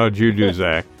 so how'd you do,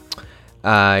 Zach?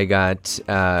 I got,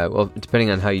 well,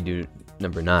 depending on how you do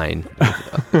number 9,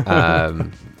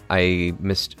 I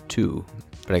missed 2,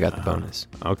 but I got the bonus.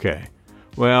 Okay.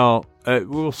 Well,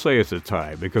 we'll say it's a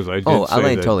tie because I did say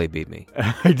Elaine that, totally beat me.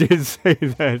 I did say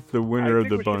that the winner of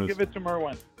the bonus. Give it to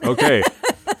Merwin. Okay.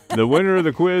 The winner of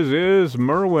the quiz is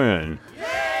Merwin.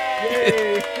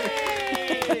 Yay!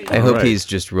 I hope he's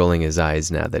just rolling his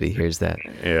eyes now that he hears that.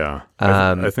 Yeah.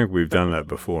 I think we've done that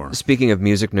before. Speaking of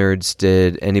music nerds,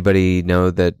 did anybody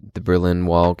know that the Berlin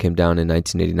Wall came down in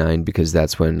 1989 because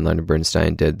that's when Leonard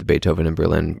Bernstein did the Beethoven in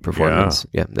Berlin performance?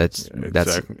 Yeah, that's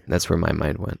where my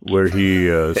mind went. Where he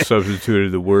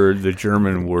substituted the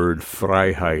German word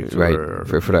Freiheit. Right,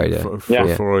 for Freude. For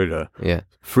Freude. Yeah.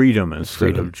 Freedom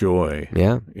instead of joy.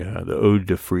 Yeah. Yeah, the Ode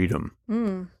to Freedom.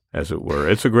 As it were.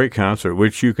 It's a great concert,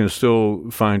 which you can still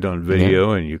find on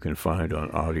video and you can find on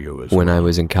audio as well. When I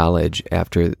was in college,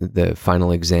 after the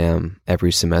final exam,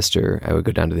 every semester, I would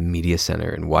go down to the media center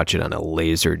and watch it on a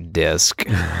laser disc.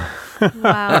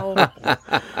 Wow.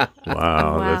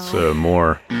 Wow, that's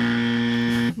more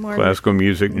classical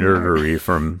music nerdery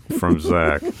from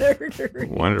Zach. Nerdery.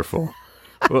 Wonderful.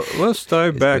 Well, let's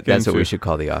dive back That's what we should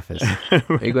call the office.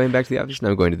 Are you going back to the office?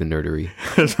 No, I'm going to the nerdery.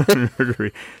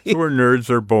 Nerdery. It's where nerds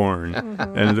are born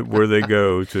and where they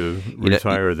go to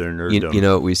retire their nerddom. You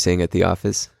know what we sing at the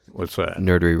office? What's that?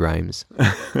 Nerdery rhymes.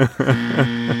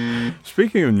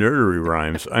 Speaking of nerdery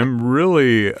rhymes, I'm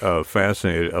really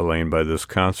fascinated, Elaine, by this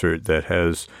concert that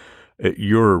has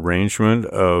your arrangement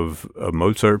of a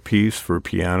Mozart piece for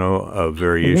piano,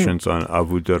 variations on À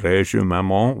vous dirai-je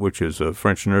maman, which is a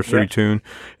French nursery tune.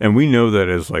 And we know that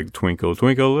as like Twinkle,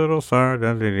 Twinkle, Little Star.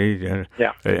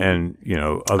 Yeah. And,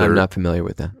 other... I'm not familiar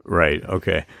with that. Right.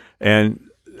 Okay. And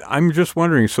I'm just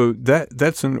wondering, so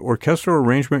that's an orchestral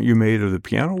arrangement you made of the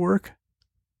piano work?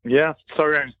 Yeah,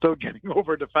 sorry, I'm still getting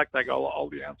over the fact I got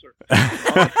all the answers.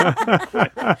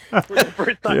 For the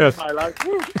first time in my life.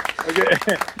 Woo.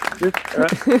 Okay.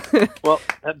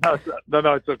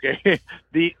 No, it's okay.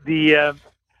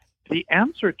 The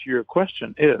answer to your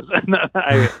question is,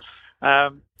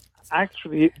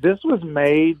 actually, this was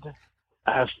made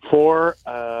for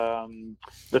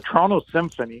the Toronto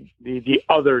Symphony, the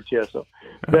other TSO.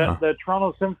 The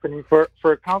Toronto Symphony, for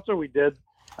a concert we did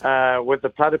with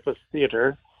the Platypus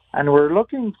Theater, and we're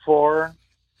looking for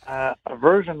a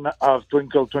version of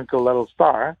Twinkle, Twinkle, Little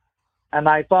Star. And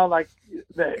I thought,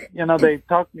 they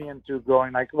talked me into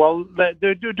going well, do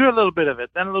a little bit of it,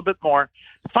 then a little bit more.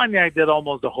 Finally, I did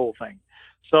almost the whole thing.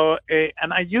 So,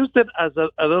 and I used it as a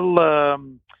little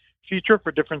feature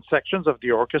for different sections of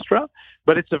the orchestra,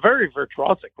 but it's a very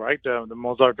virtuosic, right? The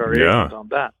Mozart variations on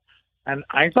that. And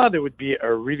I thought it would be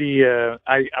a really,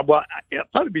 I thought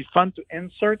it'd be fun to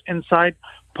insert inside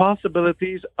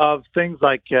possibilities of things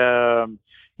like,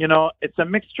 it's a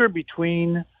mixture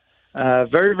between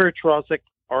very virtuosic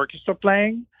orchestra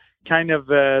playing, kind of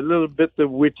a little bit of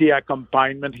witty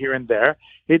accompaniment here and there.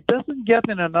 It doesn't get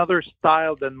in another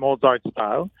style than Mozart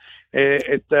style.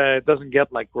 It doesn't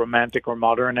get like romantic or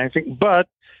modern or anything, but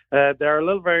there are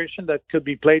little variations that could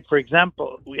be played. For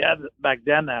example, we had back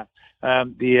then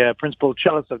the principal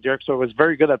cellist of the orchestra was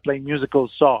very good at playing musical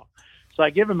saw. So I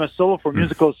gave him a solo for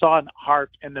musical saw and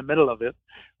harp in the middle of it,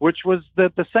 which was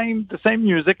the same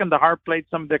music, and the harp played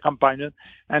some of the accompaniment.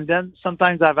 And then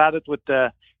sometimes I've added with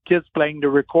the kids playing the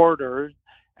recorders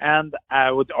and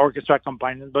with the orchestra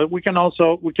accompaniment. But we can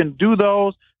do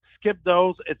those, skip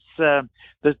those. It's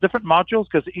there's different modules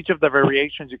because each of the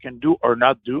variations you can do or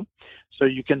not do. So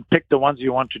you can pick the ones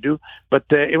you want to do. But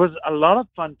it was a lot of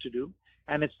fun to do.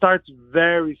 And it starts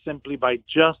very simply by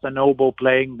just an oboe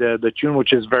playing the tune,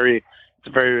 which is very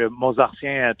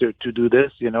Mozartien to do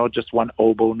this, just one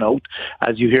oboe note.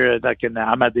 As you hear it like in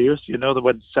Amadeus,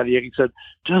 when Salieri said,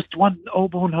 just one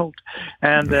oboe note.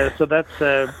 And so that's,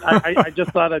 I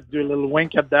just thought I'd do a little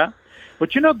wink at that.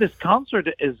 But this concert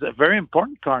is a very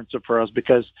important concert for us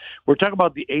because we're talking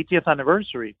about the 80th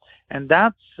anniversary. And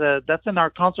that's in our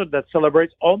concert that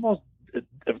celebrates almost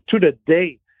to the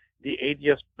day the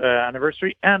 80th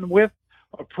anniversary, and with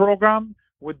a program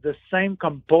with the same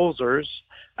composers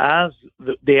as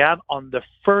they had on the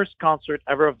first concert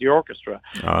ever of the orchestra.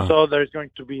 So there's going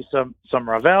to be some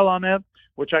Ravel on it,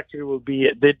 which actually will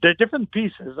be they're different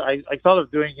pieces. I thought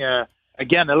of doing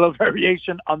again a little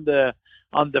variation on the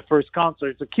first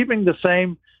concert, so keeping the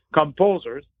same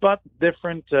composers but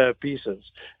different pieces.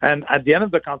 And at the end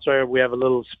of the concert, we have a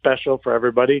little special for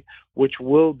everybody, which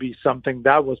will be something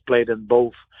that was played in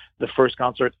both the first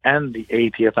concert and the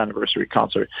 80th anniversary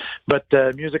concert. But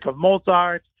music of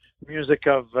Mozart, music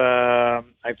of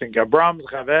I think Brahms,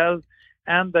 Ravel,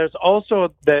 and there's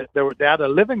also they had a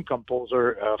living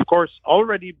composer. Of course,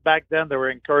 already back then they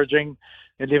were encouraging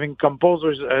living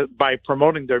composers by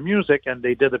promoting their music, and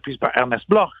they did a piece by Ernest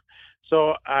Bloch.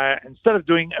 So instead of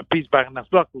doing a piece by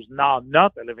Ernest Bloch, who's now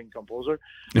not a living composer,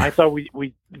 I thought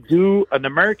we do an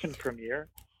American premiere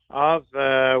of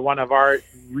one of our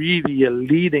really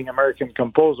leading American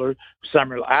composer,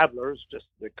 Samuel Adler's, just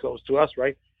close to us,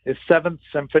 right? His Seventh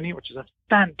Symphony, which is a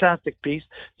fantastic piece.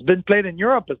 It's been played in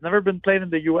Europe. It's never been played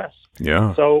in the U.S.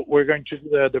 Yeah. So we're going to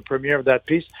do the premiere of that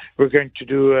piece. We're going to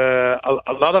do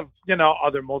a lot of,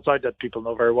 other Mozart that people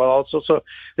know very well also. So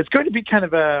it's going to be kind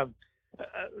of a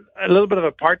little bit of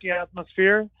a party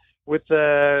atmosphere with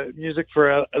music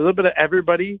for a little bit of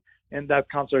everybody in that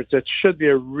concert. It should be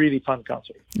a really fun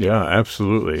concert. Yeah,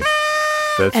 absolutely.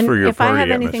 That's and for your if party I have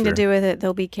anything atmosphere. to do with it,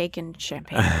 there'll be cake and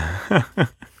champagne.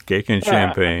 Cake and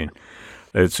champagne.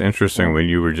 It's interesting when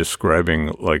you were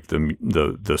describing like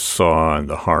the saw and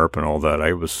the harp and all that.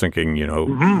 I was thinking,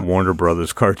 Warner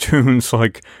Brothers cartoons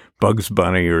like Bugs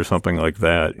Bunny or something like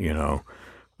that.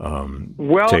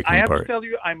 Well, I have to tell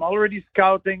you, I'm already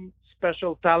scouting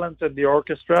special talents in the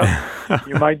orchestra.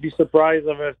 You might be surprised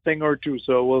of a thing or two,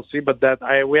 so we'll see. But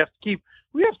we have to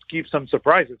keep some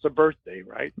surprise. It's a birthday,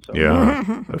 right? So.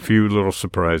 Yeah, a few little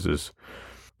surprises.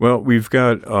 Well, we've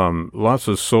got lots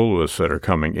of soloists that are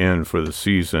coming in for the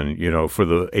season, for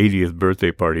the 80th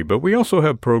birthday party. But we also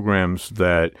have programs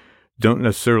that don't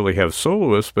necessarily have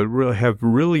soloists, but have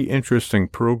really interesting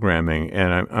programming.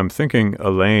 And I'm thinking,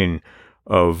 Elaine,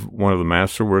 of one of the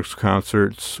Masterworks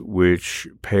concerts, which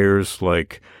pairs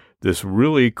like this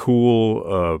really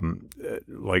cool,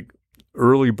 like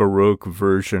early Baroque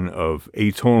version of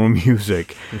atonal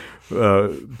music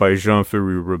by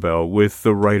Jean-Ferry Ravel with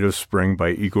The Rite of Spring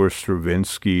by Igor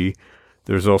Stravinsky.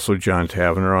 There's also John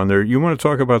Tavener on there. You want to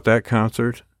talk about that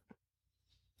concert?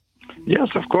 Yes,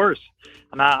 of course.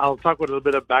 And I'll talk with a little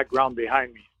bit of background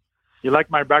behind me. You like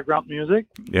my background music?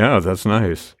 Yeah, that's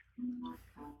nice.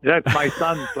 Yeah, it's my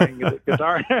son playing the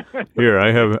guitar. Here,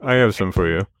 I have some for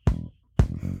you.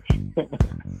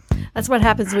 That's what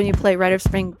happens when you play Rite of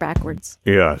Spring backwards.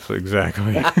 Yes,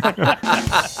 exactly.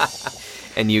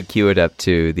 And you cue it up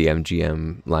to the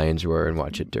MGM Lions Roar and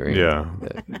watch it during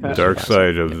the Dark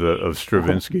Side of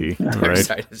Stravinsky, right? Dark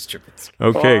Side of Stravinsky.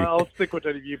 Okay. Well, I'll stick with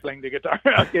Olivier playing the guitar.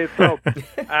 Okay, so,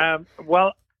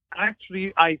 well,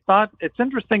 actually, I thought it's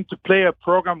interesting to play a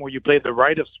program where you play the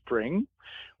Rite of Spring,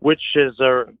 which is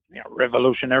a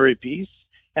revolutionary piece,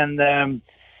 and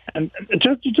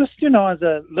just as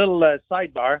a little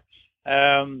sidebar,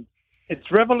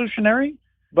 it's revolutionary,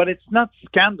 but it's not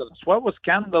scandalous. What was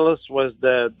scandalous was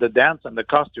the dance and the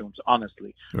costumes,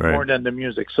 honestly, more than the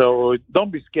music. So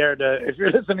don't be scared. If you're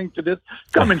listening to this,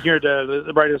 come and hear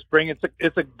the Rite of Spring.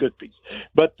 It's a good piece.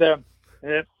 But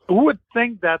who would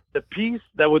think that the piece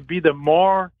that would be the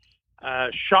most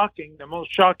shocking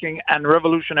and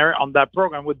revolutionary on that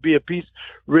program would be a piece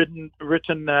written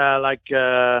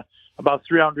about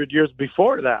 300 years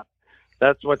before that?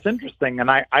 That's what's interesting,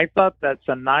 and I thought that's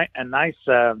a nice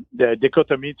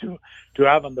dichotomy to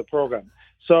have on the program.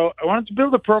 So I wanted to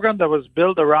build a program that was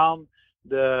built around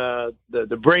the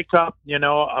breakup,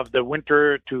 of the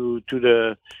winter to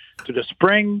the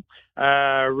spring,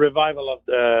 revival of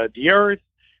the earth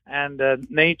and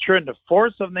nature and the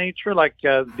force of nature, like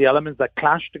the elements that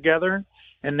clash together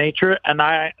in nature. And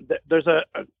there's a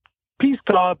piece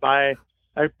called Les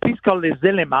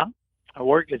Éléments, a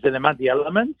work Les Éléments, the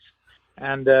elements.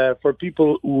 And for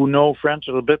people who know French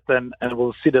a little bit and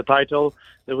will see the title,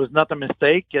 there was not a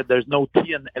mistake. There's no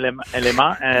T in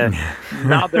élément.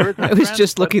 Now there is. I was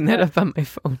just looking that up on my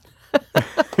phone.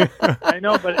 I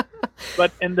know,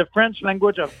 but in the French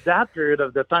language of that period,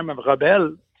 of the time of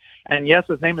Rebel, and yes,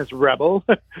 his name is Rebel,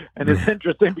 and it's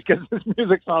interesting because his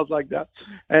music sounds like that.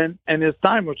 And his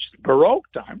time, which is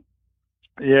Baroque time,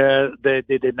 they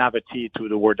didn't have a T to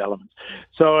the word elements.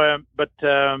 So, but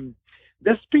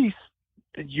this piece,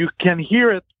 you can hear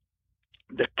it,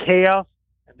 the chaos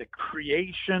and the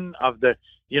creation of the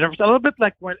universe. A little bit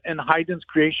like when in Haydn's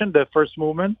Creation, the first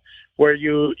movement, where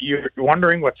you're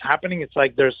wondering what's happening. It's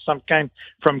like there's some kind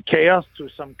from chaos to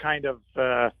some kind of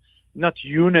not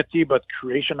unity but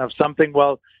creation of something.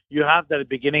 Well, you have that at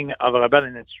the beginning of a rebel,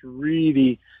 and it's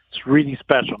really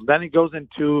special. Then it goes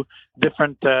into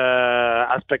different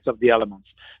aspects of the elements.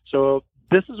 So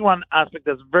this is one aspect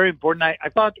that's very important. I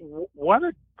thought, what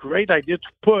a great idea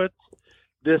to put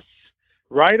this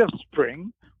rite of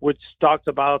spring, which talks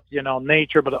about,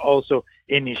 nature, but also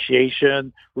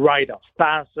initiation, rite of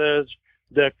passage,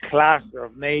 the clash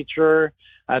of nature,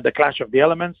 the clash of the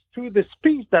elements, to this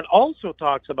piece that also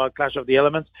talks about clash of the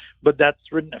elements, but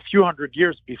that's written a few hundred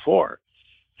years before.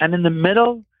 And in the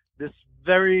middle, this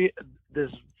very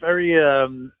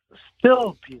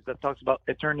still piece that talks about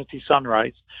eternity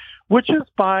sunrise, which is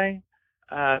by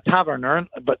Taverner,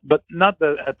 but not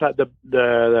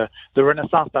the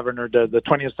Renaissance Taverner, the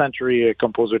 20th century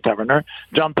composer Taverner,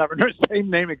 John Taverner,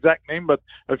 exact name, but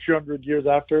a few hundred years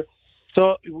after.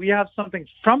 So we have something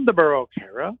from the Baroque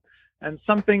era, and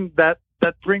something that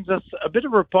brings us a bit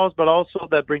of repose, but also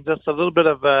that brings us a little bit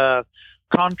of a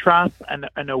contrast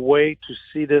and a way to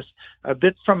see this a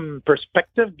bit from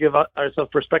perspective, give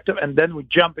ourselves perspective, and then we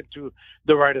jump into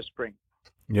the Rite of Spring.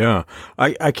 Yeah,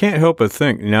 I can't help but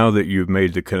think, now that you've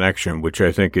made the connection, which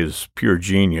I think is pure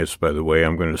genius, by the way,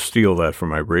 I'm going to steal that for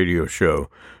my radio show,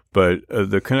 but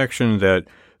the connection that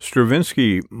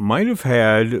Stravinsky might have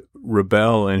had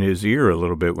Rebel in his ear a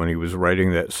little bit when he was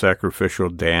writing that sacrificial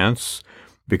dance,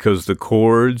 because the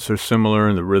chords are similar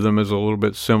and the rhythm is a little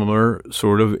bit similar,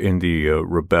 sort of, in the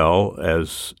Rebel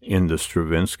as in the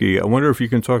Stravinsky. I wonder if you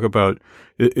can talk about,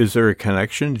 is there a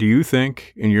connection, do you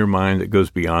think, in your mind, that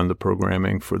goes beyond the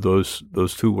programming for those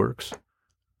two works?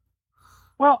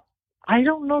 Well, I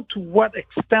don't know to what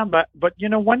extent, but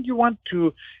when you want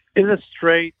to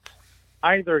illustrate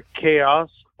either chaos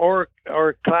or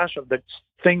clash of the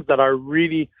things that are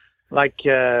really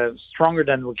stronger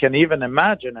than we can even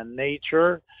imagine in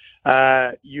nature,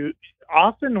 you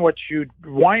often, what you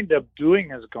wind up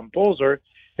doing as a composer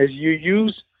is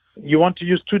you want to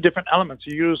use two different elements.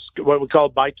 You use what we call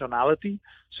bitonality.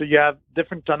 So you have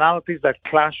different tonalities that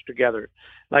clash together.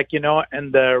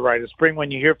 In the Rite of Spring, when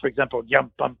you hear, for example,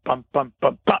 yum pum pum pum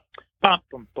pum pum pum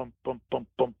pum pum pum pum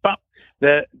pum pum,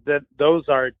 those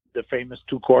are the famous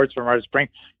two chords from Rite of Spring.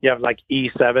 You have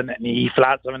E7 and E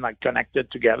flat 7 connected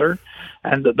together,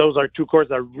 and those are two chords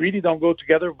that really don't go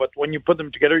together. But when you put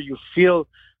them together, you feel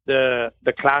the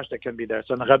clash that can be there.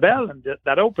 So in Rebel, and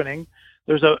that opening,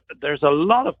 there's a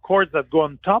lot of chords that go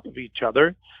on top of each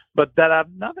other, but that have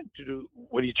nothing to do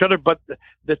with each other. But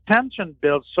the tension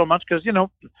builds so much because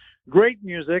great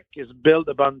music is built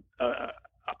upon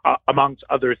amongst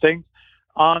other things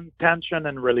on tension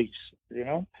and release.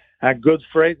 A good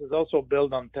phrase is also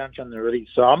built on tension and release.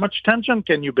 So how much tension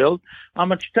can you build? How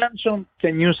much tension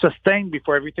can you sustain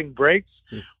before everything breaks?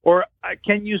 Or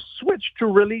can you switch to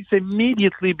release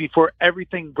immediately before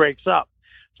everything breaks up?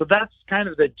 So that's kind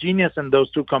of the genius in those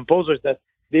two composers, that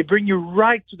they bring you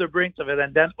right to the brink of it,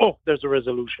 and then, there's a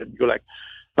resolution. You're like,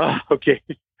 okay,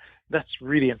 that's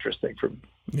really interesting for me.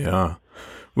 Yeah.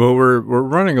 Well, we're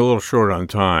running a little short on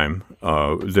time.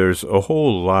 There's a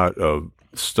whole lot of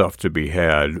stuff to be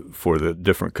had for the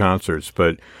different concerts,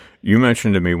 but you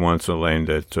mentioned to me once, Elaine,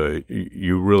 that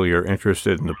you really are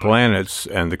interested in the planets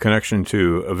and the connection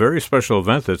to a very special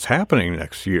event that's happening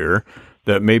next year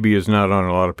that maybe is not on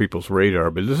a lot of people's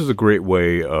radar, but this is a great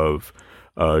way of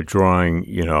drawing,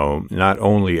 not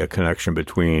only a connection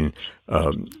between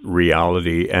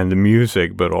reality and the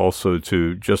music, but also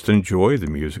to just enjoy the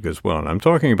music as well. And I'm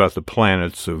talking about the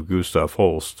Planets of Gustav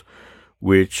Holst,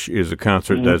 which is a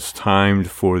concert that's timed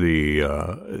for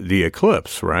the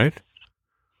eclipse, right?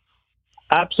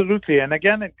 Absolutely. And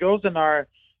again, it goes in our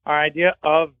idea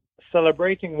of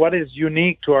celebrating what is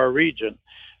unique to our region.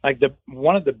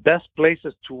 One of the best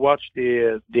places to watch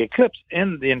the eclipse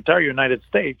in the entire United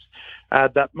States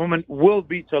at that moment will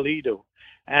be Toledo.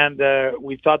 And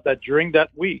we thought that during that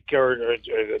week or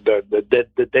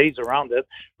the days around it,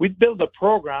 we'd build a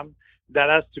program that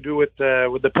has to do with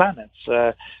the planets.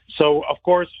 So, of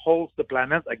course, Holst the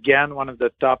Planet, again, one of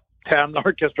the top 10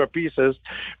 orchestra pieces.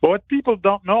 But what people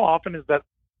don't know often is that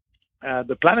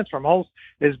the Planets from Holst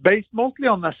is based mostly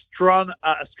on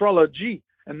astrology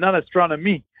and not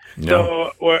astronomy.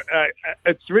 No. So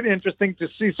it's really interesting to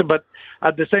see. So, but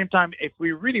at the same time, if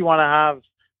we really want to have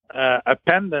a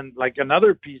pendant, like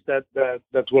another piece that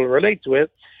will relate to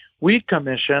it, we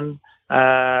commission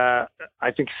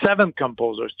I think 7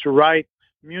 composers to write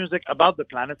music about the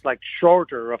planets, like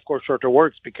shorter. Of course, shorter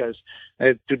works because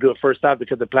to do a first half,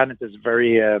 because the planet is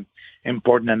very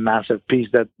important and massive piece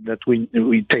that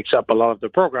we takes up a lot of the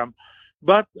program.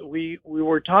 But we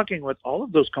were talking with all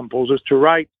of those composers to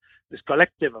write this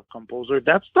collective of composers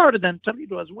that started in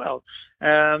Toledo as well,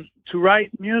 to write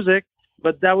music,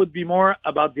 but that would be more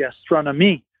about the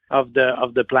astronomy of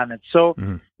the planet. So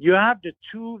you have the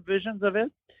two visions of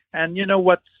it, and you know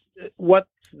what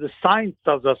the science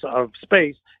tells us of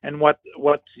space and what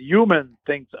human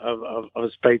thinks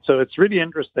of space. So it's really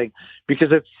interesting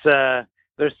because it's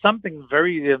there's something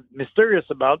very mysterious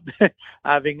about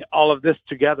having all of this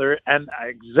together and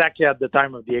exactly at the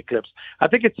time of the eclipse. I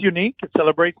think it's unique. It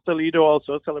celebrates Toledo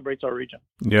also. It celebrates our region.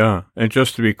 Yeah. And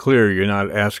just to be clear, you're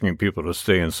not asking people to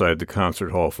stay inside the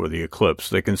concert hall for the eclipse.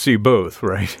 They can see both,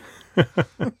 right? Of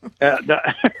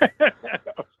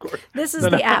course. This is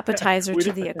the appetizer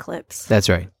to the eclipse. That's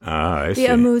right. I see.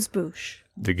 The amuse-bouche.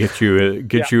 To get you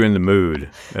in the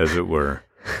mood, as it were.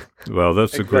 Well,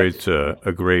 that's Exactly.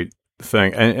 a great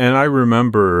thing. And I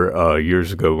remember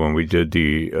years ago when we did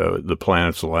the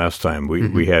planets the last time,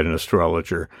 we had an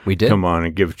astrologer come on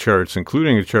and give charts,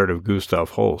 including a chart of Gustav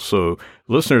Holst. So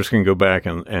listeners can go back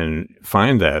and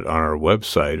find that on our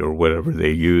website or whatever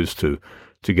they use to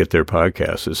get their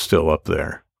podcast. Is still up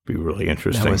there. Be really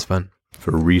interesting. That was fun.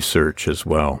 For research as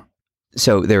well.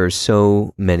 So there are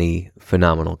so many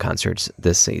phenomenal concerts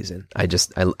this season. I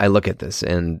look at this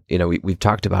and, you know, we've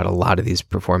talked about a lot of these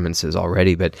performances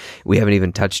already, but we haven't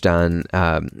even touched on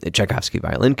Tchaikovsky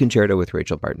Violin Concerto with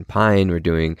Rachel Barton Pine. We're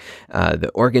doing the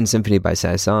Organ Symphony by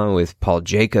Saint-Saëns with Paul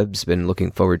Jacobs. Been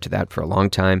looking forward to that for a long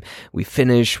time. We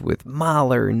finish with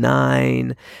Mahler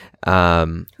 9.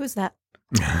 Who's that?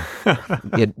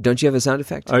 Yeah, don't you have a sound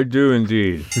effect? I do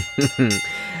indeed.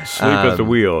 Sleep at the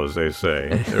wheel, as they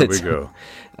say. There we go.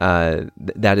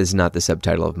 That is not the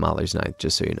subtitle of Mahler's Ninth,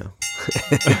 just so you know.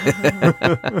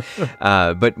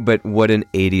 But what an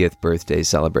 80th birthday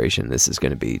celebration this is going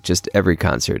to be. Just every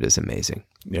concert is amazing.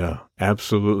 Yeah,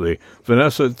 absolutely.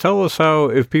 Vanessa, tell us how,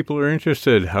 if people are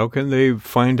interested, how can they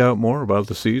find out more about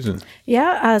the season?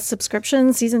 Yeah,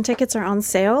 subscription season tickets are on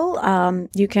sale.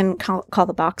 You can call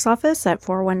the box office at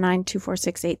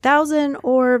 419-246-8000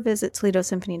 or visit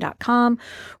ToledoSymphony.com.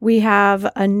 We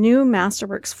have a new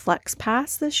Masterworks Flex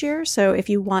Pass this year. So if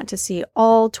you want to see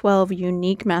all 12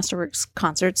 unique Masterworks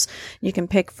concerts, you can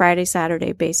pick Friday,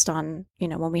 Saturday based on,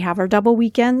 when we have our double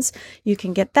weekends, you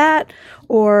can get that.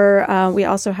 Or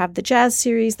we also have the Jazz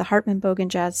Series, the Hartman Bogan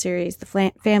Jazz Series,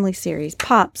 the Family Series,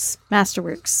 Pops,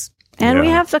 Masterworks. And we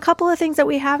have a couple of things that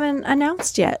we haven't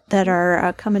announced yet that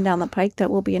are coming down the pike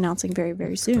that we'll be announcing very,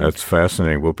 very soon. That's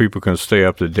fascinating. Well, people can stay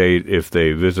up to date if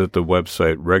they visit the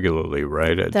website regularly,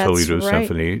 right, at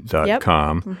ToledoSymphony.com. Yep.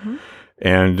 Mm-hmm.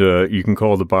 And you can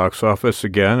call the box office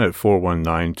again at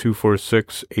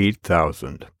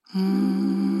 419-246-8000.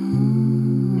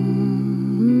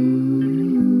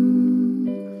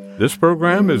 This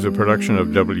program is a production of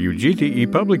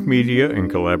WGTE Public Media in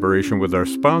collaboration with our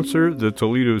sponsor, the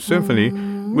Toledo Symphony,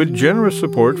 with generous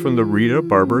support from the Rita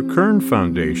Barber Kern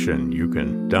Foundation. You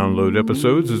can download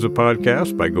episodes as a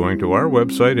podcast by going to our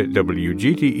website at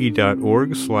wgte.org/lab.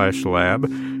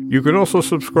 You can also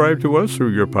subscribe to us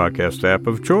through your podcast app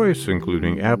of choice,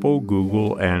 including Apple,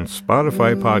 Google, and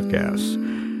Spotify podcasts.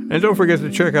 And don't forget to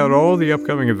check out all the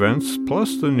upcoming events,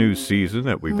 plus the new season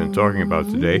that we've been talking about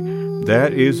today.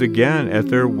 That is, again, at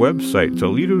their website,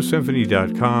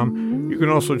 ToledoSymphony.com. You can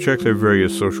also check their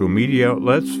various social media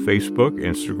outlets, Facebook,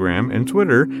 Instagram, and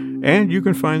Twitter. And you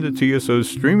can find the TSO's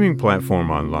streaming platform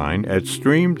online at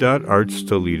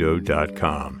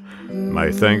stream.artstoledo.com.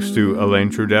 My thanks to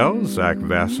Elaine Trudell, Zach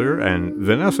Vassar, and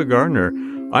Vanessa Gardner.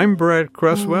 I'm Brad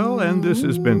Cresswell, and this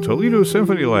has been Toledo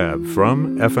Symphony Lab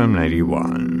from FM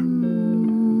 91.